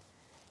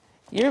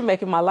you're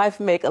making my life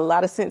make a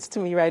lot of sense to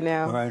me right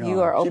now. Right on.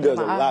 You are She opening does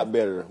a my lot eyes.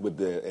 better with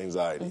the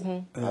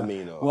anxiety. I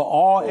mean, Well,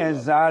 all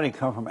anxiety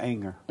comes from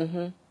anger.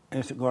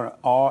 It's going to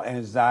all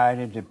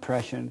anxiety,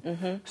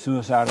 depression,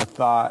 suicidal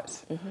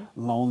thoughts,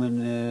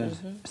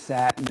 loneliness,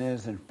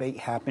 sadness, and fake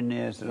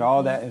happiness, and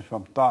all that is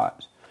from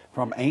thoughts,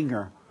 from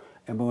anger.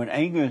 And when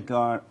anger is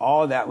gone,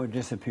 all that would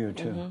disappear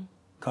too,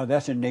 because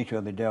that's the nature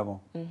of the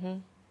devil.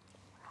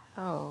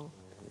 Oh,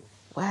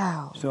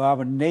 wow. So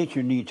our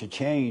nature needs to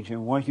change,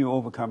 and once you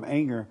overcome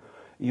anger,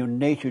 your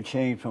nature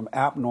changes from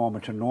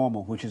abnormal to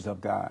normal, which is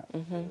of God.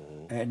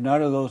 And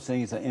none of those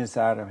things are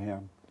inside of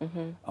him.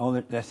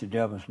 Only that's the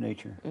devil's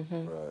nature.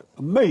 right.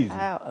 Amazing.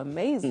 Wow,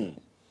 amazing.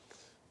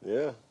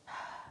 Yeah.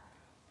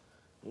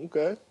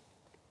 Okay.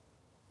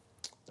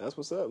 That's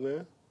what's up,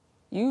 man.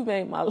 You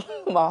made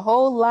my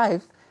whole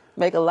life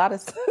make a lot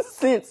of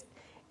sense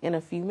in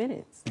a few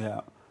minutes.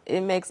 Yeah.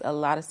 It makes a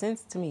lot of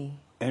sense to me.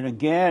 And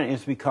again,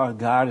 it's because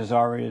God is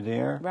already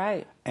there.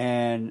 Right.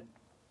 And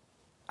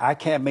I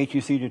can't make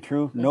you see the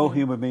truth. No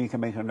human being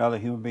can make another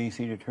human being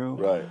see the truth.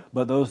 Right.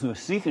 But those who are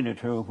seeking the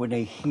truth, when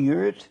they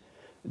hear it,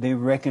 they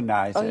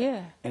recognize it.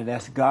 yeah. And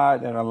that's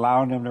God that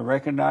allowed them to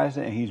recognize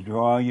it, and he's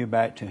drawing you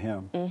back to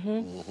him. Yeah. And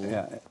you'll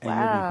be fine.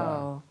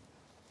 Wow.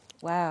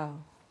 Wow.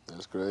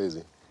 That's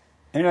crazy.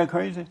 Ain't that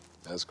crazy?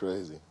 That's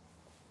crazy.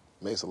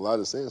 Makes a lot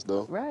of sense,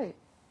 though. Right.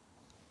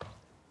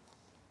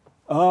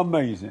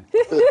 Amazing.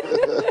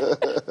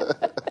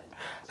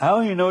 I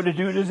don't even know what to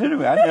do with this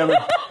anyway.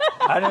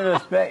 I didn't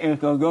expect it was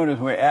going to go this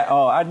way at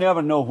all. I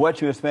never know what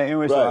to expect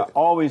anyway, so I Right.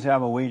 always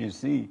have a wait and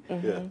see.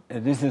 Yeah.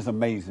 And this is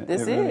amazing.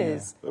 This It really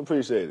is. I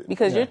appreciate it.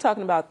 Because Yeah. you're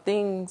talking about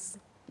things,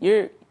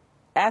 you're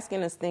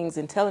asking us things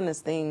and telling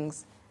us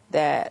things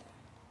that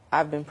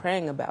I've been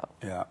praying about.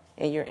 Yeah.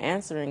 And you're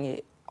answering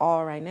it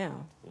all right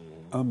now.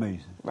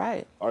 Amazing.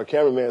 Right. Our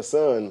cameraman's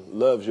son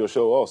loves your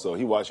show also.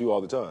 He watch you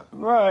all the time.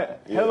 Right.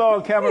 Yeah.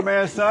 Hello,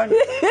 cameraman son.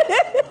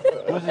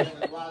 What's his,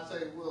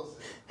 Lonte Wilson.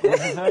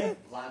 what's his name?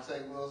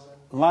 Lonte Wilson.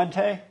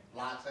 Latte?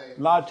 Lonte.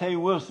 Latte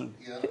Wilson.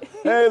 Yeah.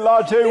 Hey,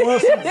 Latte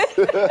Wilson.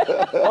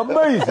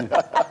 Amazing.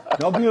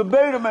 Don't be a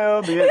beta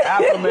male, be an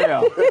alpha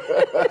male.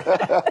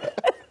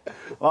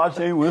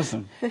 Latte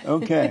Wilson.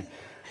 Okay.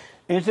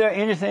 Is there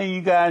anything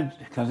you guys,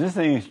 because this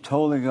thing is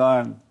totally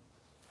gone,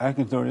 I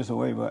can throw this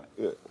away, but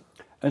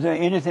is there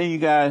anything you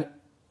guys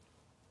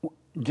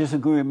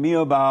disagree with me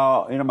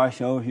about, any of my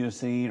shows you've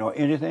seen, or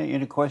anything,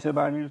 any question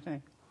about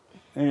anything?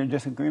 Any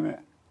disagreement?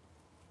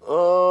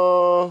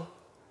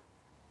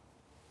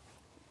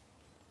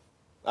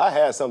 I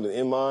had something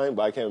in mind,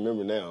 but I can't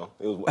remember now.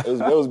 It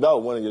was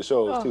about one of your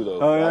shows too, though.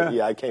 Oh,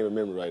 yeah? I can't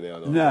remember right now.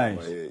 Though. Nice.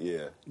 My head,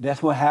 yeah.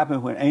 That's what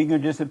happens when anger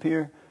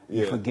disappears.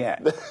 You Yeah.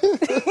 forget.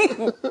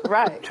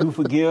 Right. To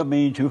forgive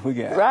means to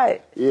forget.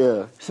 Right.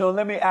 Yeah. So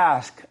let me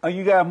ask, are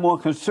you guys more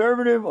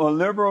conservative or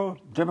liberal,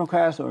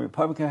 Democrats or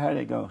Republican? How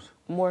that goes?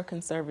 More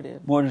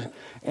conservative. More,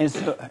 and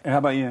so, how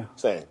about you?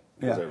 Same.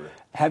 Yeah. Conservative.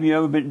 Have you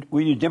ever been,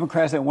 were you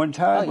Democrats at one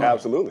time? Oh, yeah.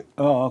 Absolutely.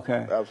 Oh,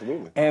 okay.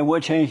 Absolutely. And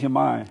what changed your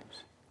mind?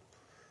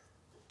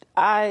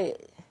 I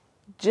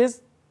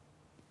just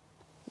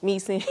me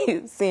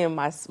seeing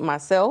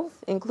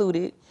myself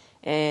included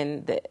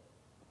and the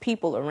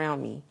people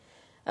around me.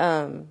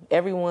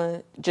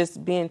 Everyone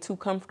just being too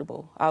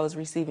comfortable. I was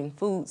receiving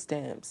food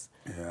stamps,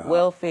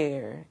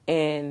 welfare,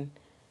 and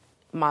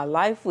my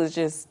life was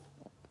just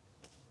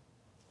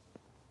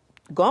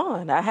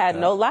gone. I had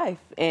no life.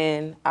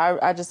 And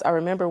I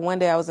remember one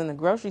day I was in the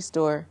grocery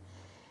store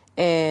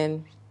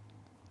and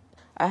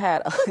I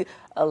had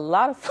a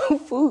lot of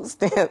food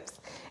stamps,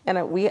 and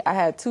I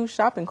had 2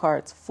 shopping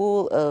carts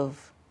full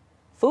of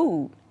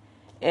food,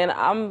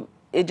 and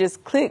it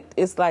just clicked.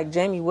 It's like,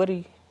 Jamie, what are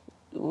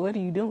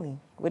you doing?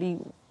 What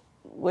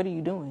are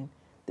you doing?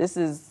 This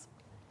is,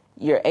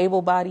 you're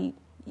able-bodied.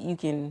 You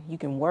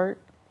can work.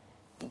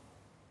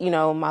 You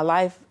know, my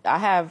life.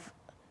 I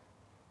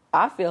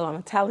feel I'm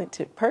a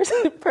talented person,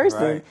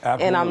 Right,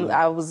 and absolutely.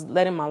 I was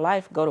letting my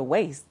life go to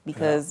waste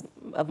because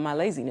of my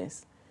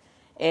laziness,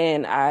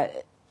 and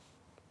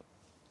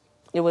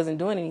it wasn't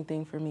doing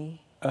anything for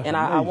me. That's and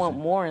I want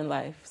amazing. more in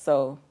life,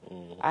 so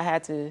I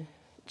had to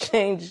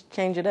change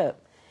it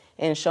up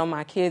and show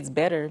my kids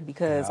better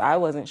because I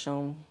wasn't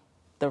shown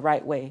the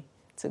right way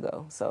to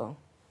go. So,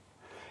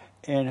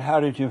 And how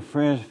did your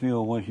friends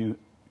feel once you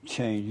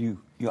changed?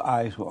 Your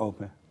eyes were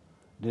open.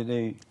 Did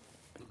they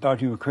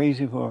thought you were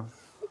crazy for?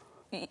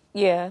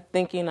 yeah,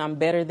 thinking I'm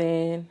better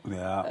than.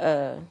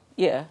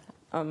 Yeah.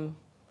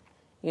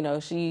 You know,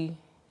 she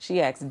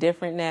acts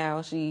different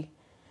now.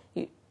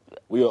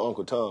 We are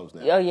Uncle Tom's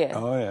now. Oh yeah.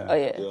 Oh, yeah. Oh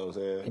yeah. You know what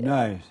I'm saying?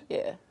 Nice.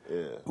 Yeah.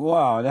 Yeah.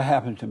 Wow, that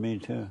happened to me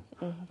too.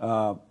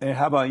 And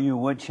how about you?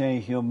 What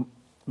changed your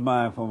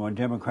mind from a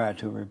Democrat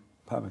to a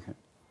Republican?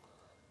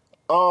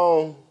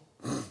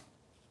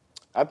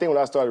 I think when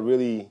I started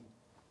really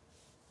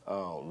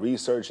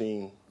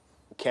researching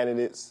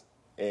candidates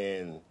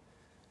and,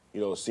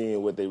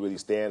 seeing what they really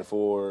stand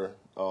for,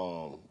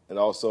 and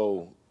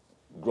also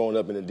growing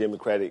up in a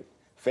Democratic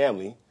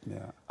family,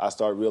 I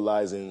started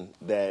realizing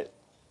that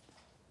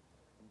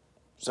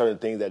certain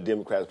things that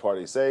Democrats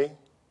Party say,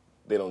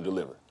 they don't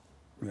deliver.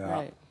 Yeah.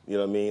 Right. You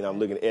know what I mean? I'm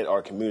looking at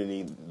our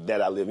community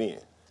that I live in.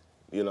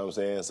 You know what I'm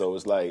saying? So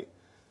it's like,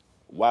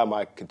 why am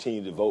I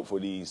continuing to vote for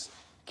these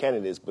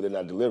candidates, but they're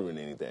not delivering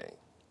anything?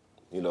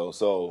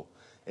 So,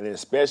 and then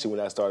especially when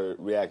I started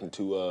reacting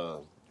to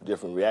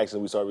different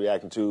reactions we started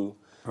reacting to,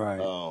 Right.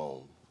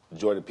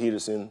 Jordan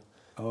Peterson,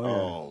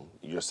 Oh,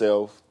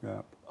 yourself,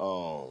 Yeah.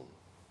 a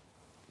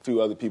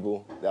few other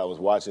people that I was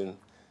watching,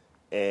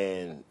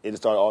 and it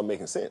started all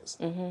making sense.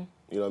 Mm-hmm.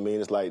 You know what I mean?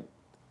 It's like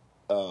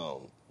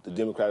the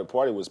Democratic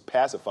Party was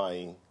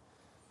pacifying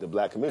the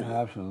black community.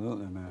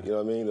 Absolutely, man. You know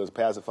what I mean? It was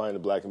pacifying the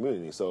black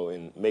community, so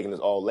in making us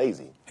all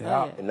lazy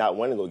Yeah. and not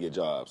wanting to go get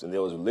jobs. And they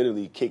was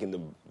literally kicking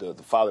the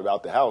father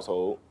out the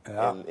household,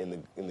 Yeah.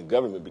 and the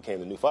government became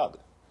the new father,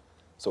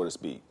 so to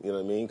speak. You know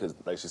what I mean? Because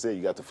like she said,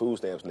 you got the food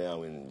stamps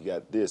now, and you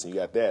got this and you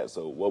got that.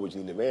 So what would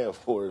you need a man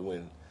for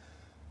when,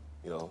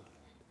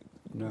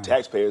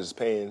 taxpayers is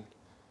paying?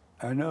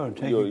 I know.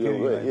 Take Your care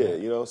of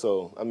rent? you. Yeah,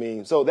 So I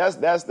mean, so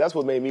that's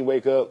what made me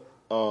wake up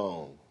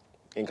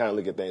and kind of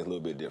look at things a little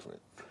bit different.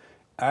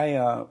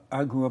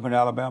 I grew up in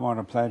Alabama on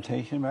a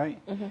plantation,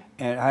 right? Mm-hmm.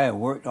 And I had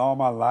worked all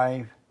my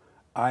life.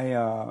 I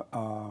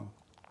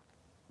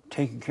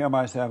taken care of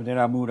myself. Then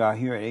I moved out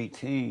here at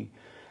 18,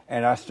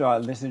 and I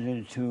started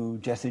listening to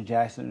Jesse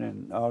Jackson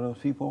and all those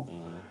people.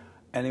 Mm-hmm.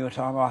 And they were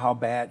talking about how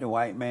bad the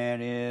white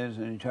man is,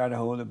 and he tried to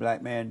hold the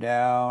black man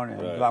down,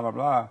 and Right. blah, blah,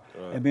 blah.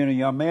 Right. And being a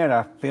young man,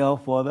 I fell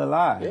for the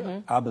lie.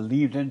 Yeah. I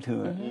believed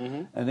into it.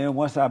 Mm-hmm. And then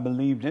once I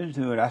believed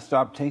into it, I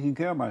stopped taking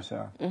care of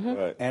myself.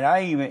 Right. And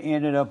I even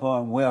ended up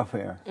on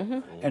welfare.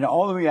 And the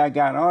only way I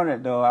got on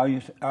it, though, I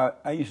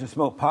used to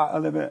smoke pot a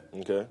little bit.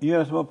 Okay. You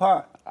ever smoke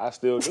pot? I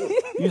still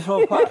do. You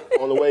smoke pot?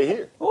 On the way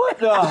here. What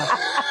the?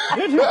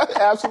 Did you?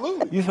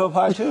 Absolutely. You smoke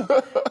pot too?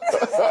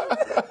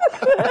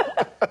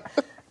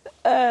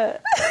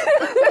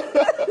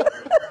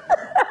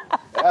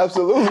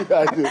 Absolutely,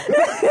 I do.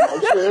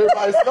 I'm sure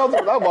everybody smelled it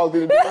when I walked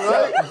in the door,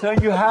 right? So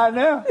you high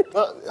now?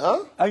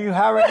 Huh? Are you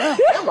high right now?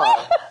 Am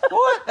I?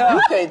 What?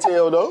 You can't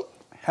tell, though.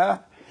 Huh?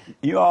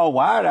 You all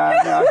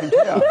wide-eyed now, I can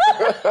tell.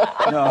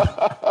 No.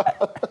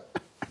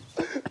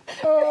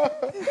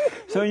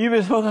 So you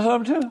been smoking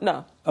something too?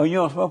 No. Oh, you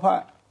don't smoke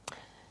pot?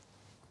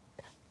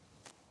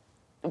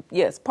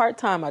 Yes,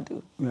 part-time I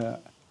do. Yeah.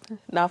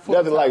 Not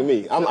full-time. Nothing like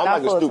me. I'm Not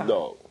like a Snoop full-time.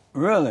 Dogg.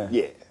 Really?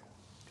 Yeah,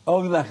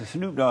 Oh, you like the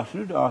Snoop Dogg?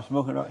 Snoop Dogg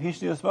smoking? He's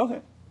still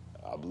smoking?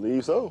 I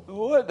believe so.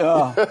 What?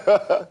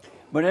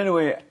 But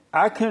anyway,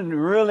 I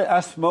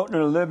smoked it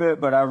a little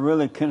bit, but I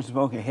really couldn't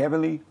smoke it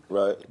heavily.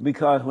 Right.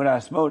 Because when I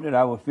smoked it,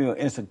 I would feel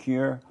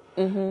insecure.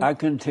 I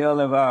couldn't tell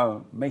if I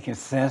was making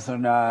sense or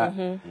not.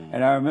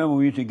 And I remember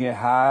we used to get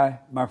high.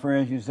 My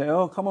friends used to say,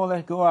 oh, come on,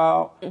 let's go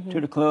out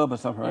to the club or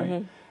something,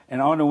 right?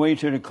 And on the way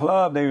to the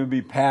club, they would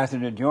be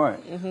passing the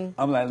joint.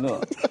 I'm like,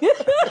 look.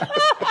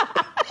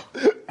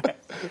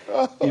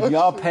 If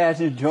y'all pass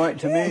this joint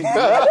to me,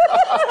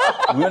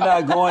 we're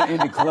not going in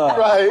the club.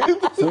 Right.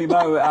 So you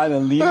might either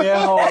leave me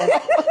at home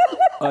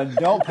or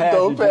don't pass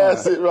Don't the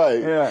pass joint. it, right.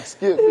 Yeah.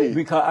 Skip me.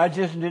 Because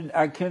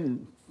I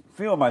couldn't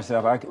feel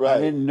myself. I Right.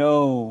 didn't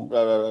know.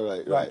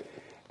 Right.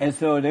 And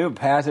so they would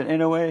pass it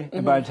anyway.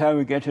 And by the time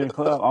we get to the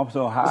club, I'm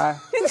so high.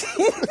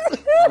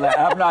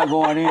 I'm not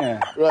going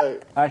in.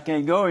 Right. I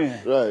can't go in.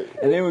 Right.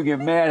 And they would get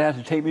mad and have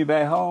to take me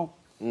back home.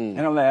 And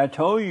I'm like, I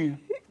told you,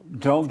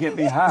 don't get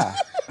me high.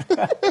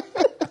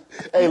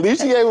 Hey, at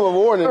least you gave him a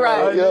warning.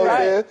 Right, Right, you know what I'm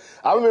right. saying?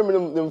 I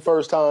remember them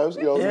first times.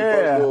 You know, them Yeah.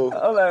 first little,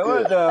 I'm like,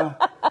 what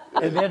the?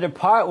 And then the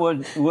pot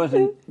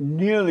wasn't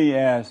nearly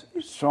as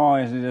strong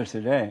as it is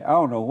today. I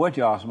don't know what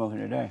y'all smoking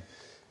today.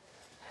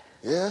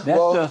 Yeah. That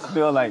well, stuff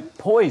smells like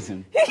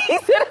poison. He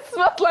said it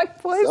smells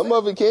like poison. some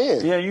of it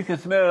can. Yeah, you can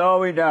smell it all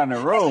the way down the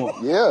road.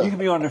 Yeah. You can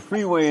be on the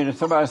freeway and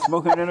somebody's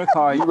smoking in a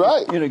car. You're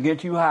right. It'll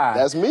get you high.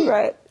 That's me.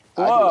 Right.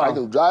 I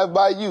can drive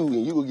by you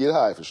and you will get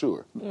high for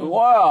sure.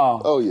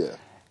 Wow. Oh yeah.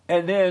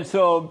 And then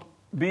so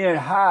being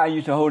high, I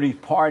used to hold these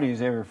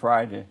parties every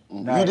Friday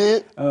night. You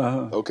did?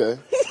 Uh-huh. Okay.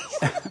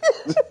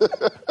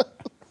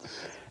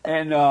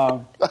 And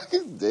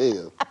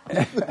Damn.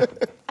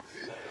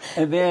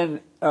 and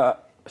then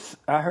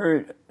I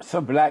heard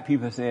some black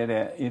people say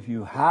that if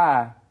you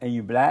high and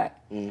you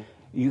black, you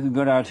can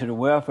go down to the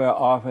welfare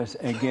office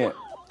and get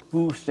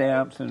food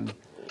stamps and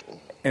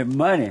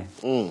money,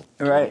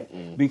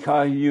 right?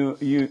 Because you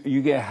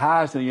get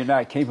high, so you're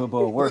not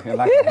capable of working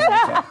like a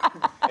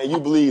handicap. And you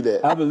believe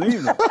that? I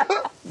believe it.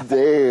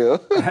 Damn.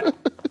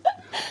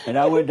 And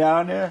I went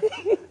down there,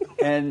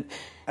 and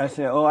I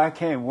said, "Oh, I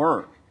can't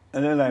work."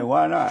 And they're like,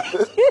 "Why not?" I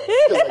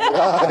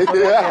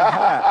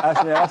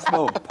said, "I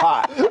smoke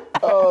pot."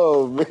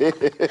 Oh man.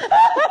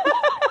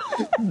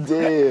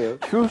 Damn.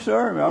 True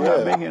story. I'm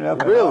not making it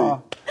up at Really?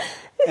 all.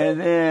 And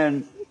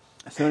then,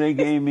 so they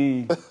gave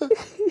me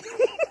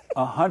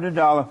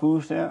 $100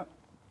 food stamp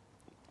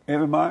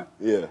every month,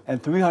 Yeah.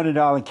 and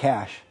 $300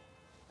 cash.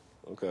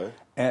 Okay.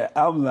 And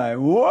I'm like,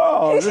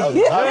 whoa, this is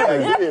You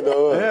great. didn't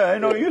know it. Yeah, I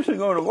know you used to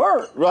go to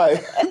work.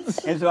 Right.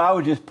 And so I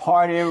would just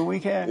party every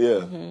weekend.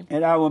 Yeah.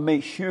 And I would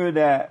make sure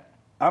that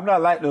I'm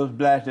not like those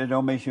blacks that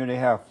don't make sure they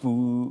have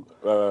food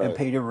Right. and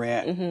pay the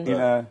rent. You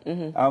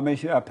know, I'll make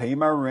sure I pay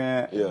my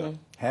rent, Yeah.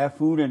 have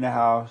food in the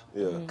house.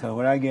 Yeah. Because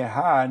when I get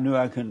high, I knew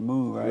I couldn't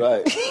move, right?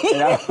 Right.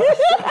 And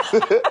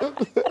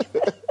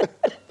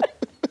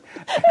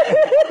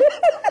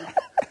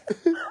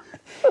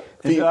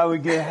and so I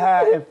would get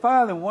high. And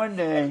finally, one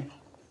day,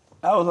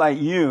 I was like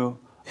you.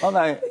 I'm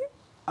like,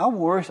 I'm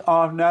worse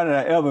off now than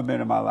I ever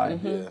been in my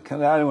life.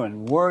 Because I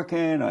wasn't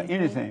working or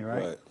anything,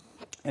 right? Right.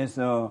 And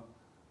so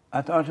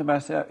I thought to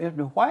myself, if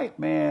the white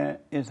man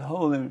is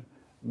holding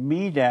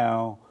me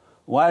down,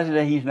 why is it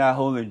that he's not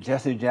holding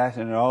Jesse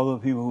Jackson and all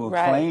those people who are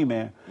Right.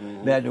 claiming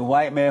that the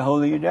white man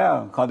holding you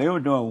down? Because they were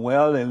doing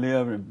well. They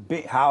lived in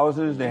big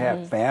houses. They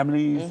had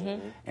families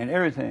and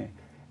everything.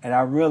 And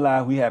I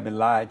realized we had been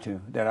lied to,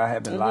 that I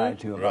had been lied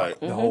to about Right.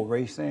 the whole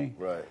race thing.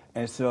 Right.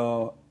 And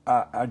so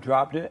I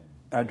dropped it.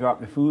 I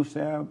dropped the food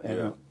stamp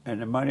and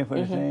the money for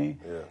the thing.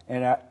 Yeah.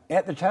 And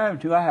at the time,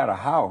 too, I had a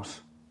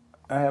house.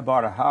 I had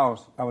bought a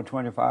house. I was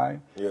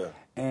 25. Yeah.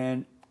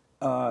 And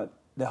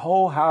the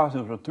whole house,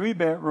 it was a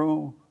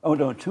 2-bedroom,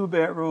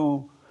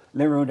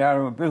 living room,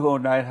 dining room, big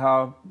old nice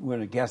house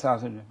with a guest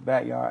house in the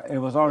backyard. It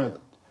was only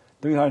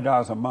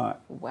 $300 a month.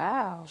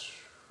 Wow.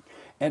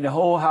 And the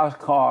whole house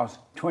cost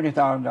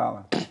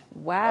 $20,000.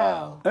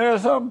 Wow. Ain't that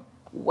something?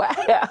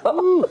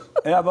 Wow.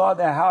 And I bought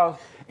that house,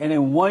 and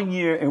in 1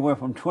 year, it went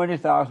from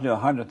 $20,000 to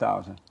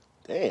 $100,000.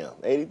 Damn.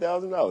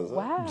 $80,000. Huh?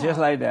 Wow. Just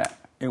like that.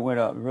 It went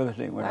up. Real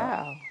estate went up.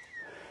 Wow.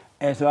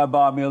 And so I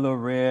bought me a little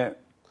red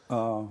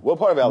What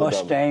part of Alabama?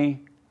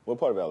 Mustang What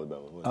part of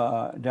Alabama?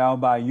 was it? down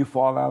by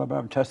Eufaula,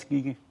 Alabama,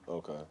 Tuskegee,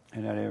 Okay.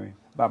 in that area,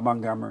 by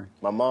Montgomery.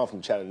 My mom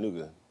from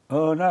Chattanooga.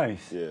 Oh,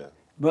 nice. Yeah.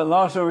 But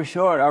long story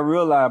short, I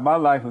realized my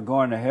life was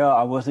going to hell.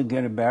 I wasn't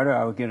getting better.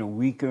 I was getting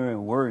weaker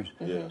and worse.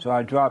 Yeah. So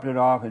I dropped it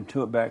off and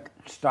took back,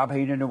 stopped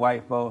hating the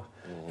white folks,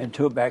 and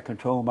took back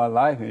control of my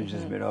life, and it's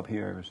just been up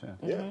here ever since.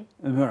 Yeah.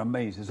 It's been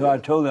amazing. So I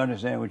totally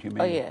understand what you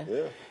mean. Oh yeah.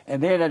 Yeah.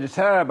 And then at the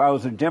time, I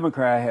was a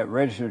Democrat. I had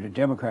registered a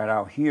Democrat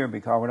out here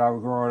because when I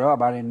was growing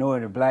up, I didn't know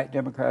any black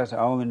Democrats. I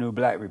only knew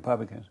black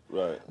Republicans.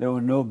 Right. There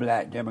were no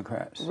black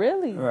Democrats.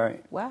 Really?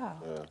 Right. Wow.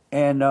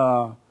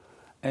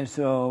 And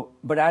so,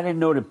 but I didn't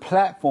know the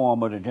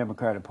platform of the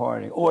Democratic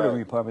Party or the Right.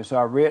 Republican. So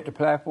I read the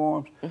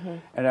platforms,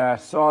 and I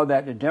saw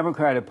that the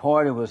Democratic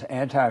Party was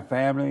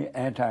anti-family,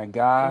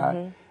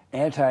 anti-God,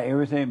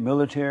 anti-everything,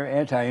 military,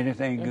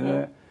 anti-anything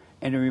good.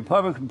 And the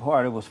Republican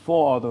Party was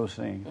for all those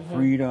things,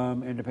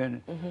 freedom,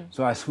 independence.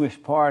 So I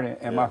switched party,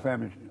 and my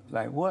family was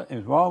like, what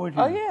is wrong with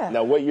you? Oh yeah.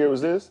 Now, what year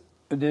was this?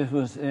 This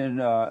was in,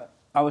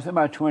 I was in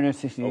my 20s,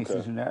 68, Okay.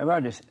 69,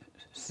 around the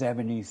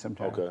 70s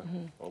sometime. Okay.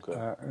 Okay.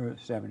 Early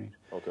 70s.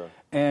 Okay.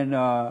 And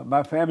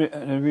my family,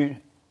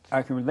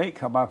 I can relate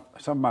because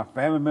some of my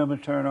family members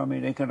turned on me.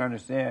 They couldn't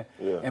understand.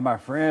 Yeah. And my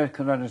friends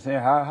couldn't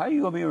understand. How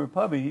you going to be a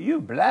Republican? You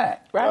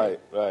black. Right.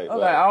 Right. I was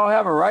like, I don't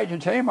have a right to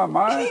change my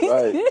mind.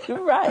 Right.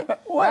 Right.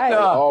 What right. the?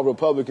 All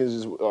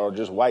Republicans are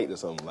just white or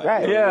something like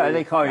Right. that. Yeah,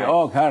 they call you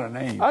all kind of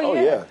names. Oh, Oh,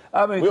 yeah. yeah.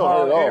 I've been We don't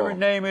called hurt at all. every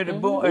name in the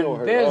book We and don't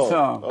hurt then at all.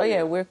 some. Oh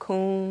yeah, we're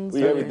coons.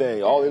 We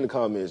everything, all in the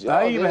comments.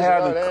 I Y'all even this, have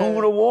y'all the that.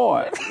 Coon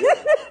Award.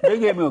 They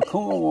gave me a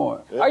Coon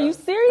Award. Are you And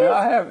serious?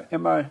 I have it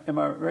in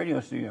my radio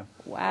studio.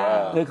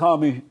 Wow. They call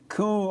me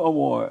Coon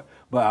Award,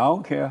 but I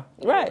don't care.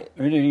 Right. It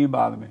didn't even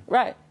bother me.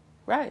 Right.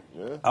 Right.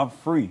 I'm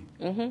free.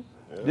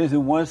 This is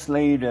one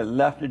slave that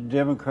left the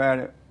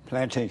Democratic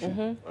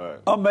plantation. Right.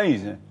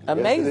 Amazing.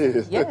 Amazing.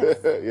 Yes, it Yes.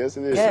 is. Yes,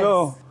 it is. Yes.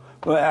 So,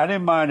 but I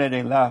didn't mind that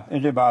they left. It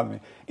didn't bother me.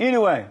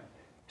 Anyway,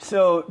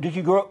 so did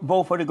you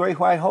vote for the Great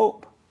White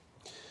Hope?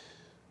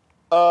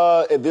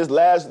 At this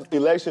last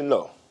election,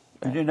 no.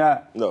 You did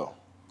not? No.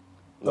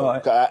 Oh, I-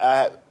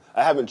 'Cause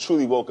I haven't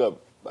truly woke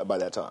up by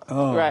that time.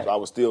 Right. So I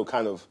was still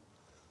kind of,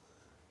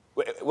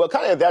 well,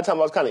 kind of at that time,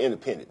 I was kind of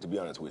independent, to be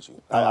honest with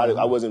you.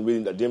 I wasn't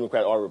really a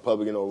Democrat or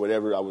Republican or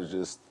whatever. I was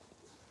just,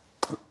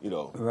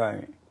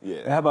 Right.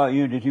 Yeah. How about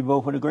you? Did you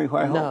vote for the Great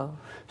White Hope? No.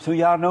 So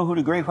y'all know who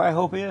the Great White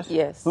Hope is?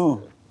 Yes.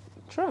 Who?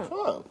 Trump.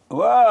 Trump.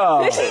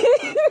 Wow.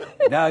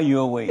 Now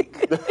you're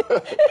awake.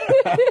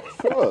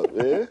 Trump,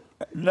 man.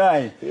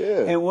 Nice.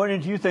 Yeah. And what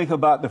did you think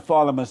about the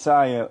fallen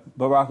Messiah,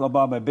 Barack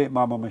Obama and Big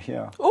Mama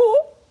Michelle? Ooh.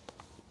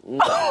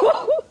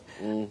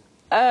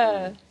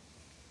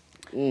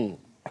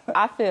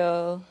 I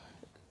feel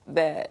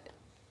that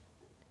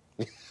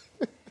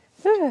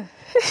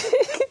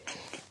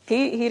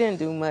he didn't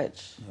do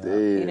much. He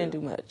didn't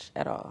do much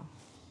at all.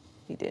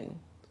 He didn't.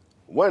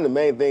 One of the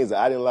main things that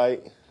I didn't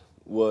like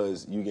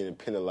was you getting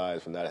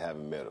penalized for not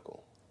having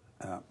medical.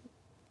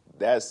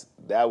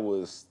 That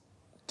was,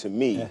 to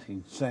me, That's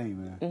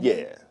insane, man.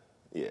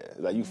 yeah.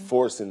 Like you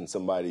forcing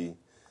somebody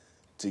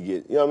to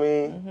get, you know what I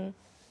mean?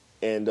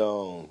 And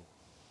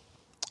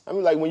I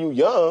mean, like when you're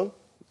young,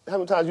 how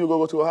many times you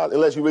go to a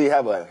hospital, unless you really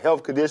have a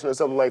health condition or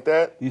something like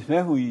that?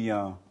 Especially when you're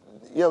young.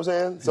 You know what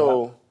I'm saying?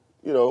 So,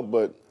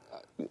 but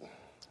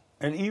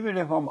And even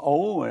if I'm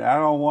old and I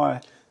don't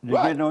want to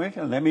Right. get no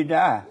income, let me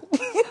die.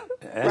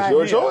 That's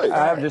your it. choice.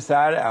 I have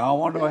decided I don't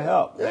want no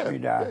help. yeah, Let me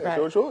die. yeah, it's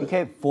your choice. You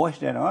can't force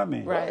that on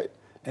me. Right.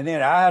 And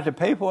then I have to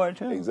pay for it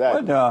too.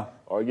 Exactly. What the?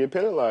 Or get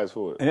penalized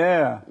for it.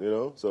 Yeah.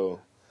 So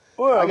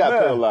Well, I got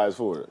man. penalized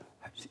for it.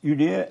 You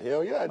did?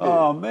 Hell yeah, I did.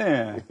 Oh,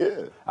 man.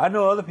 Yeah. I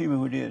know other people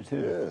who did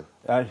too.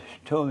 I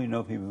totally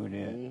know people who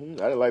did. I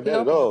didn't like He that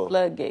at opened the all.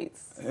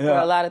 floodgates for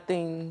Yeah. a lot of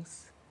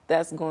things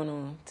that's going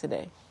on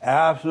today.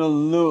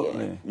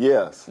 Absolutely.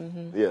 Yes.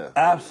 Yeah.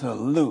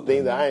 Absolutely.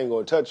 Things that I ain't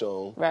gonna touch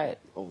on Right.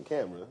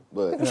 camera,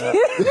 but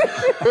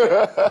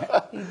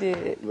He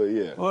did. but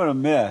yeah. What a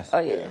mess. Oh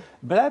yeah.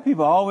 Black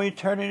people always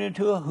turn it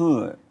into a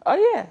hood. Oh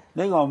yeah.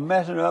 They gonna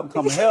mess it up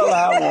come hell or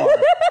high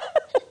water.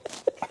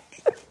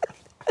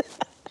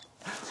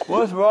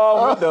 What's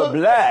wrong with the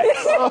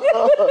blacks?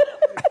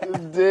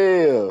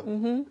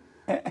 Damn.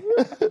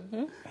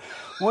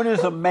 What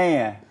is a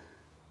man?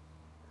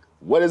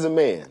 What is a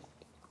man?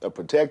 A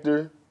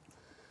protector,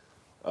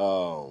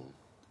 a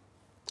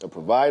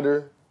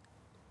provider,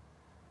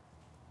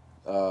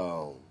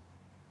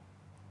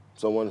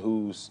 someone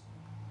who's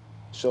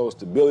shows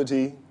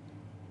stability,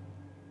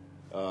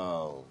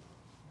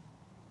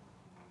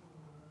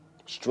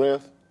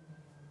 strength.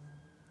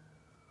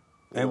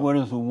 And what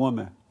is a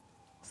woman?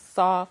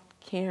 Soft,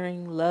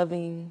 caring,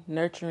 loving,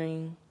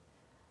 nurturing.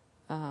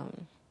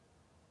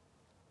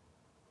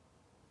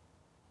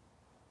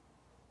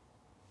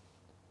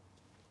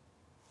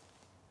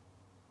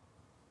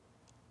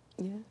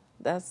 Yeah,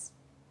 that's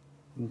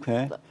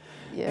Okay.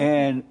 yeah.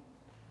 And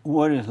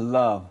what is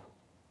love?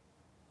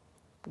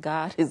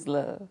 God is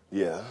love.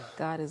 Yeah,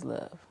 God is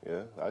love.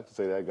 yeah. I can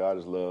say that God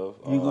is love.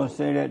 You gonna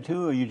say that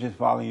too, or you just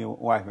follow your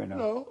wife right now?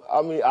 No,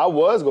 I mean I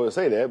was going to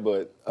say that,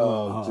 but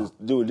just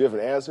do a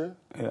different answer.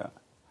 Yeah.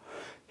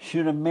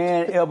 Should a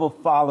man ever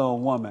follow a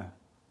woman?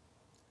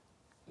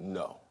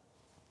 No.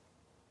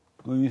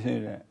 When you say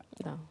that,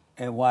 No,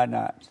 and why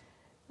not?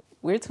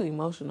 we're too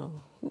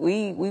emotional.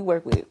 We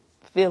work with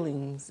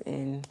feelings,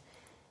 and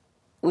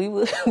we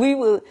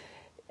will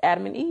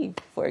Adam and Eve,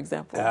 for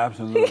example.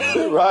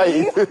 Absolutely.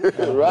 Right.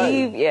 Right.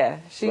 Eve, yeah,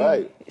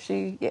 Right.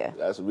 yeah.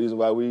 That's the reason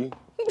why we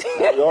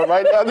are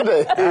right now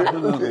today.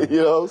 Absolutely.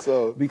 You know,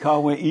 so.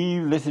 Because when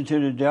Eve listened to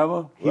the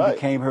devil, he Right.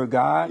 became her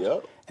God.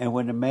 Yep. And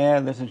when the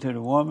man listened to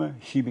the woman,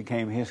 she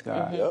became his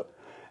God. Yep.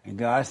 And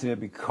God said,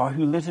 because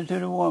you listen to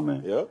the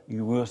woman, Yep.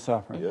 you will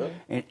suffer. Yep.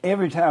 And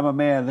every time a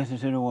man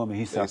listens to the woman,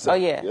 he suffers. Oh,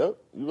 yeah. Yep.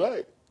 You're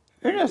right.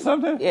 Isn't that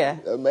something? Yeah.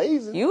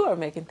 Amazing. You are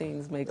making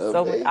things make so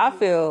much. Amazing. I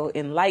feel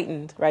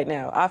enlightened right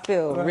now. I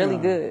feel really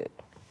Yeah. good.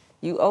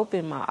 You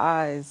opened my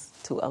eyes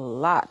to a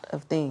lot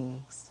of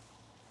things.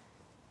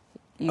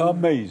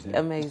 Amazing.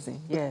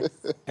 Amazing, yes.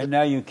 And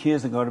now your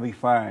kids are going to be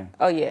fine.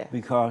 Oh, yeah.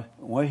 Because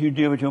once you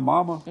deal with your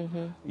mama,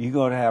 you're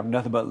going to have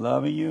nothing but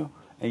love in you,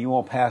 and you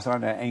won't pass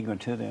on that anger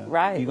to them.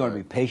 Right. You're going to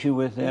be patient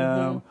with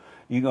them.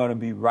 You're going to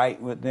be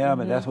right with them,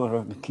 and that's what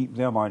will keep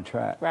them on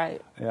track. Right.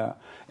 Yeah.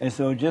 And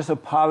so just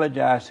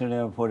apologize to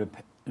them for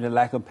the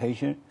lack of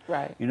patience.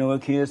 Right. You know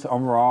what, kids?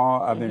 I'm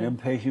wrong. I've been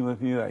impatient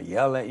with you. I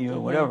yell at you,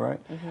 whatever, right?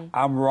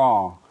 I'm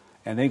wrong.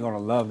 And they're going to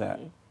love that.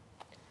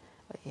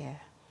 But yeah,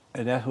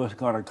 And that's what's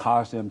going to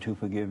cause them to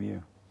forgive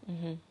you.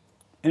 You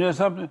know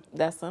something?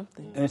 that's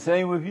something. And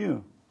same with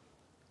you.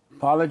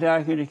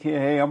 Apologize to the kid.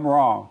 Hey, I'm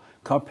wrong.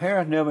 Because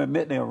parents never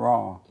admit they're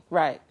wrong.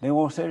 Right. They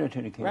won't say that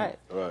to the kid. Right.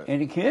 Right.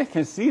 And the kids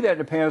can see that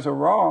the parents are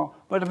wrong,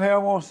 but the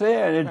parent won't say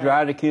it. It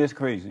drives the kids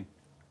crazy.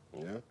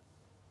 Yeah.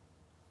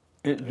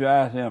 It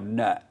drives them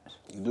nuts.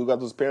 You do got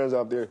those parents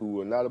out there who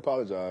will not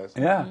apologize.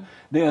 Yeah.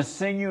 They'll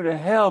send you to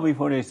hell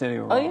before they say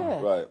they're wrong. Oh,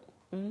 yeah.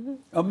 Right.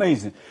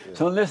 Amazing.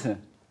 So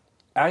listen,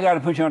 I got to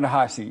put you on the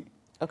hot seat.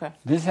 Okay.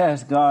 This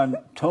has gone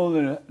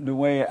totally the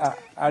way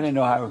I didn't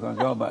know how it was going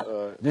to go,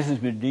 but this has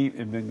been deep.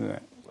 It's been good.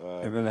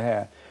 It really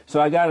has. So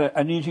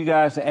I need you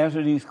guys to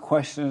answer these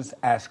questions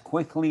as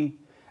quickly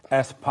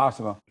as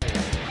possible. The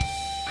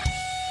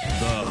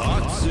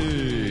Hot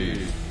Seat.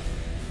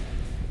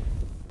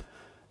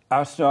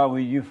 I'll start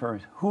with you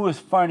first. Who is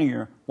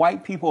funnier,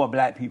 white people or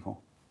black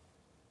people?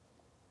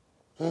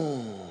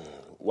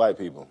 White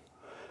people.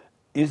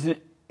 Is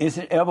it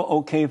ever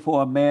okay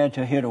for a man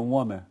to hit a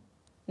woman?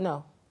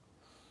 No.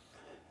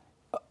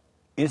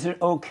 Is it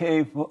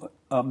okay for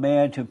a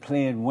man to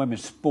play in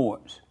women's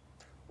sports?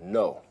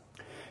 No.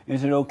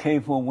 Is it okay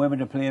for women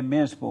to play in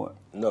men's sport?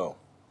 No.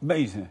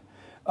 Amazing.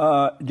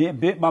 Did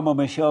Big Mama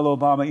Michelle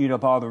Obama eat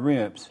up all the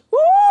ribs?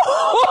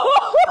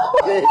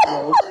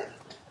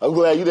 I'm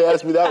glad you didn't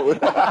ask me that one.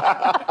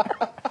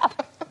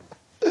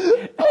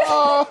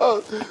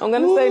 I'm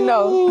going to say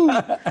no.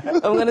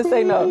 I'm going to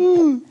say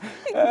no.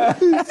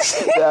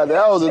 Yeah,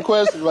 that was a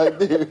question right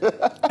there.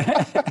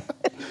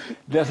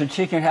 Does a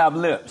chicken have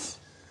lips?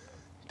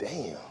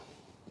 Damn.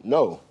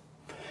 No.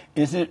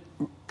 Is it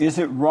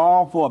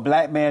wrong for a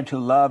black man to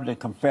love the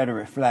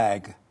Confederate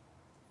flag?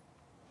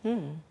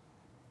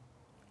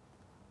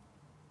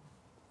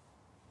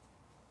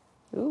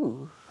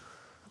 Ooh,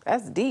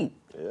 that's deep.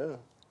 Yeah.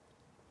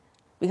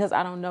 Because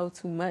I don't know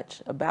too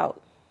much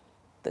about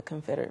the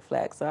Confederate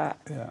flag, so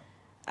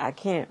I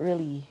can't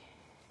really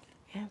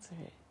answer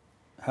it.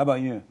 How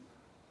about you?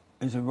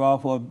 Is it wrong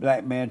for a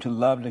black man to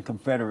love the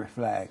Confederate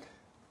flag?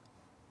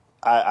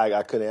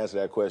 I couldn't answer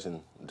that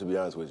question, to be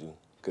honest with you.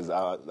 Because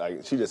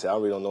like she just said, I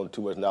really don't know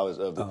too much knowledge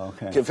of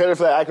the Confederate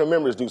flag. I can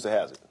remember is Dukes of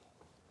Hazzard.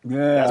 Yeah.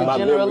 That's my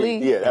General memory.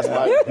 Lee. Yeah, that's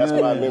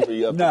my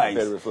memory of Nice. the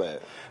Confederate flag.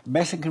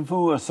 Mexican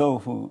food or soul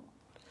food?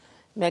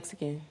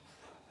 Mexican.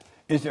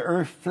 Is the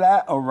earth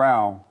flat or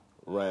round?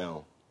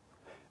 Round.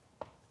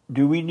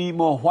 Do we need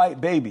more white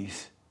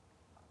babies?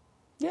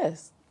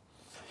 Yes.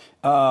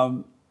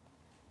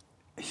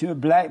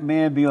 Should black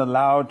men be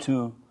allowed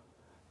to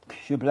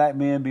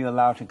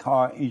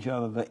call each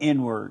other the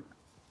N-word?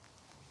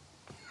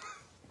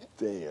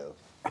 Damn.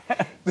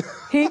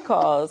 He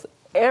calls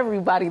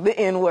everybody the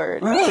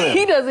N-word.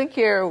 He doesn't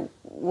care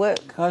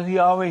what. Because he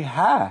always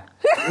high.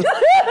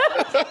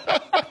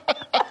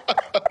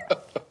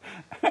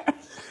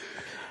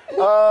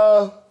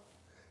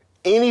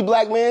 Any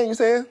black man, you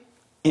saying?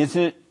 Is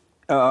it,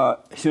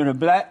 should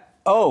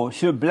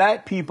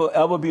black people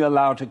ever be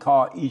allowed to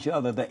call each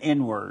other the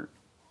N-word?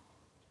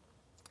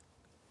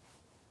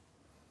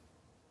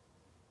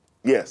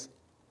 Yes.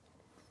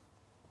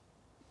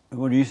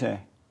 What do you say?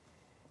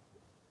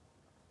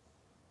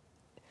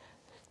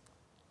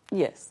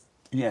 Yes.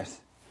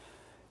 Yes.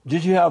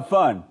 Did you have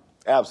fun?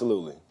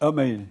 Absolutely.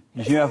 Amazing.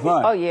 Did you have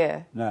fun? Oh,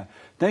 yeah. Nah.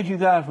 Thank you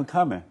guys for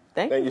coming.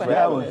 Thank Thank you you for for That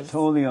having was us.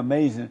 totally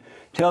amazing.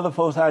 Tell the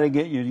folks how to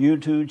get your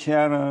YouTube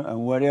channel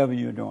and whatever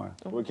you're doing.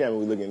 What camera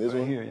we looking at? This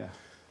Right one? here, yeah.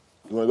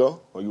 You want to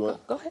go? Or you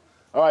want? Go ahead.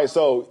 All right,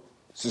 so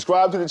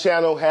subscribe to the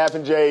channel, Half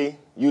and J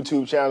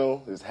YouTube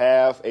channel. It's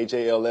Half,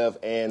 Half,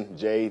 and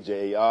J,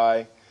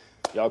 Jai.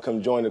 Y'all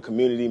come join the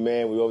community,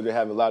 man. We're over there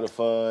having a lot of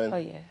fun. Oh,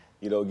 yeah.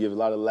 You know, give a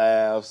lot of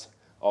laughs.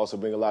 Also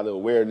bring a lot of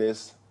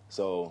awareness.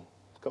 So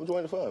come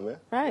join the fun, man.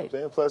 Right. You know what I'm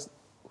saying? Plus,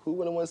 who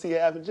wouldn't want to see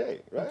Half and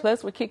J, right?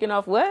 Plus, we're kicking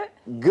off what?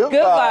 Good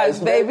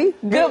vibes, baby.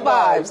 Good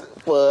vibes.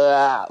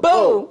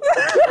 Boom.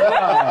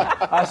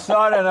 I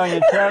saw that on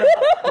your channel.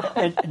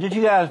 And did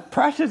you guys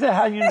practice it?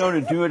 How do you know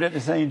to do it at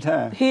the same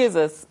time? He is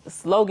a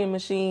slogan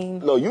machine.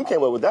 No, you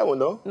came up with that one,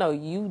 though. No,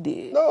 you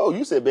did. No,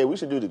 you said, baby, we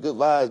should do the good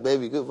vibes,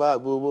 baby. Good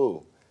vibe, boo,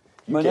 boo.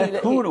 But that's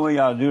cool the way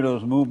y'all do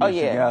those movements Oh,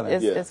 yeah.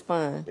 together. It's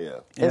fun.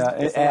 Yeah.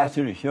 It adds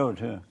to the show,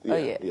 too. Oh,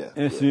 yeah.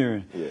 It's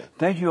serious. Yeah.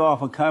 Thank you all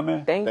for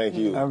coming. Thank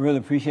you. I really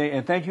appreciate it.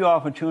 And thank you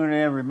all for tuning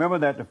in. Remember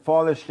that The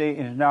Fallen State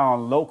is now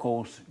on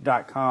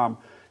locals.com.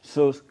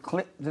 So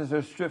click the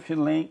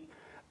description link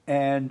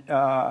and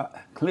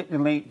click the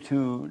link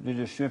to the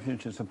description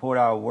to support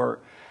our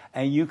work.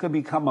 And you can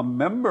become a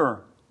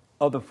member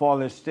of The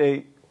Fallen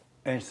State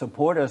and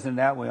support us in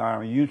that way on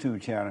our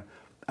YouTube channel.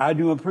 I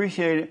do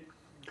appreciate it.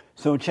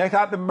 So check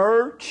out the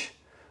merch,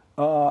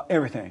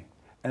 everything.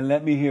 And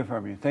let me hear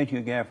from you. Thank you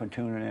again for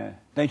tuning in.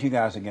 Thank you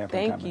guys again for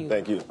coming.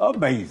 Thank you.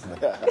 Amazing.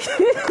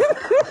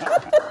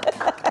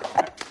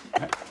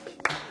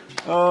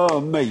 Oh,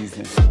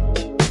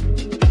 amazing.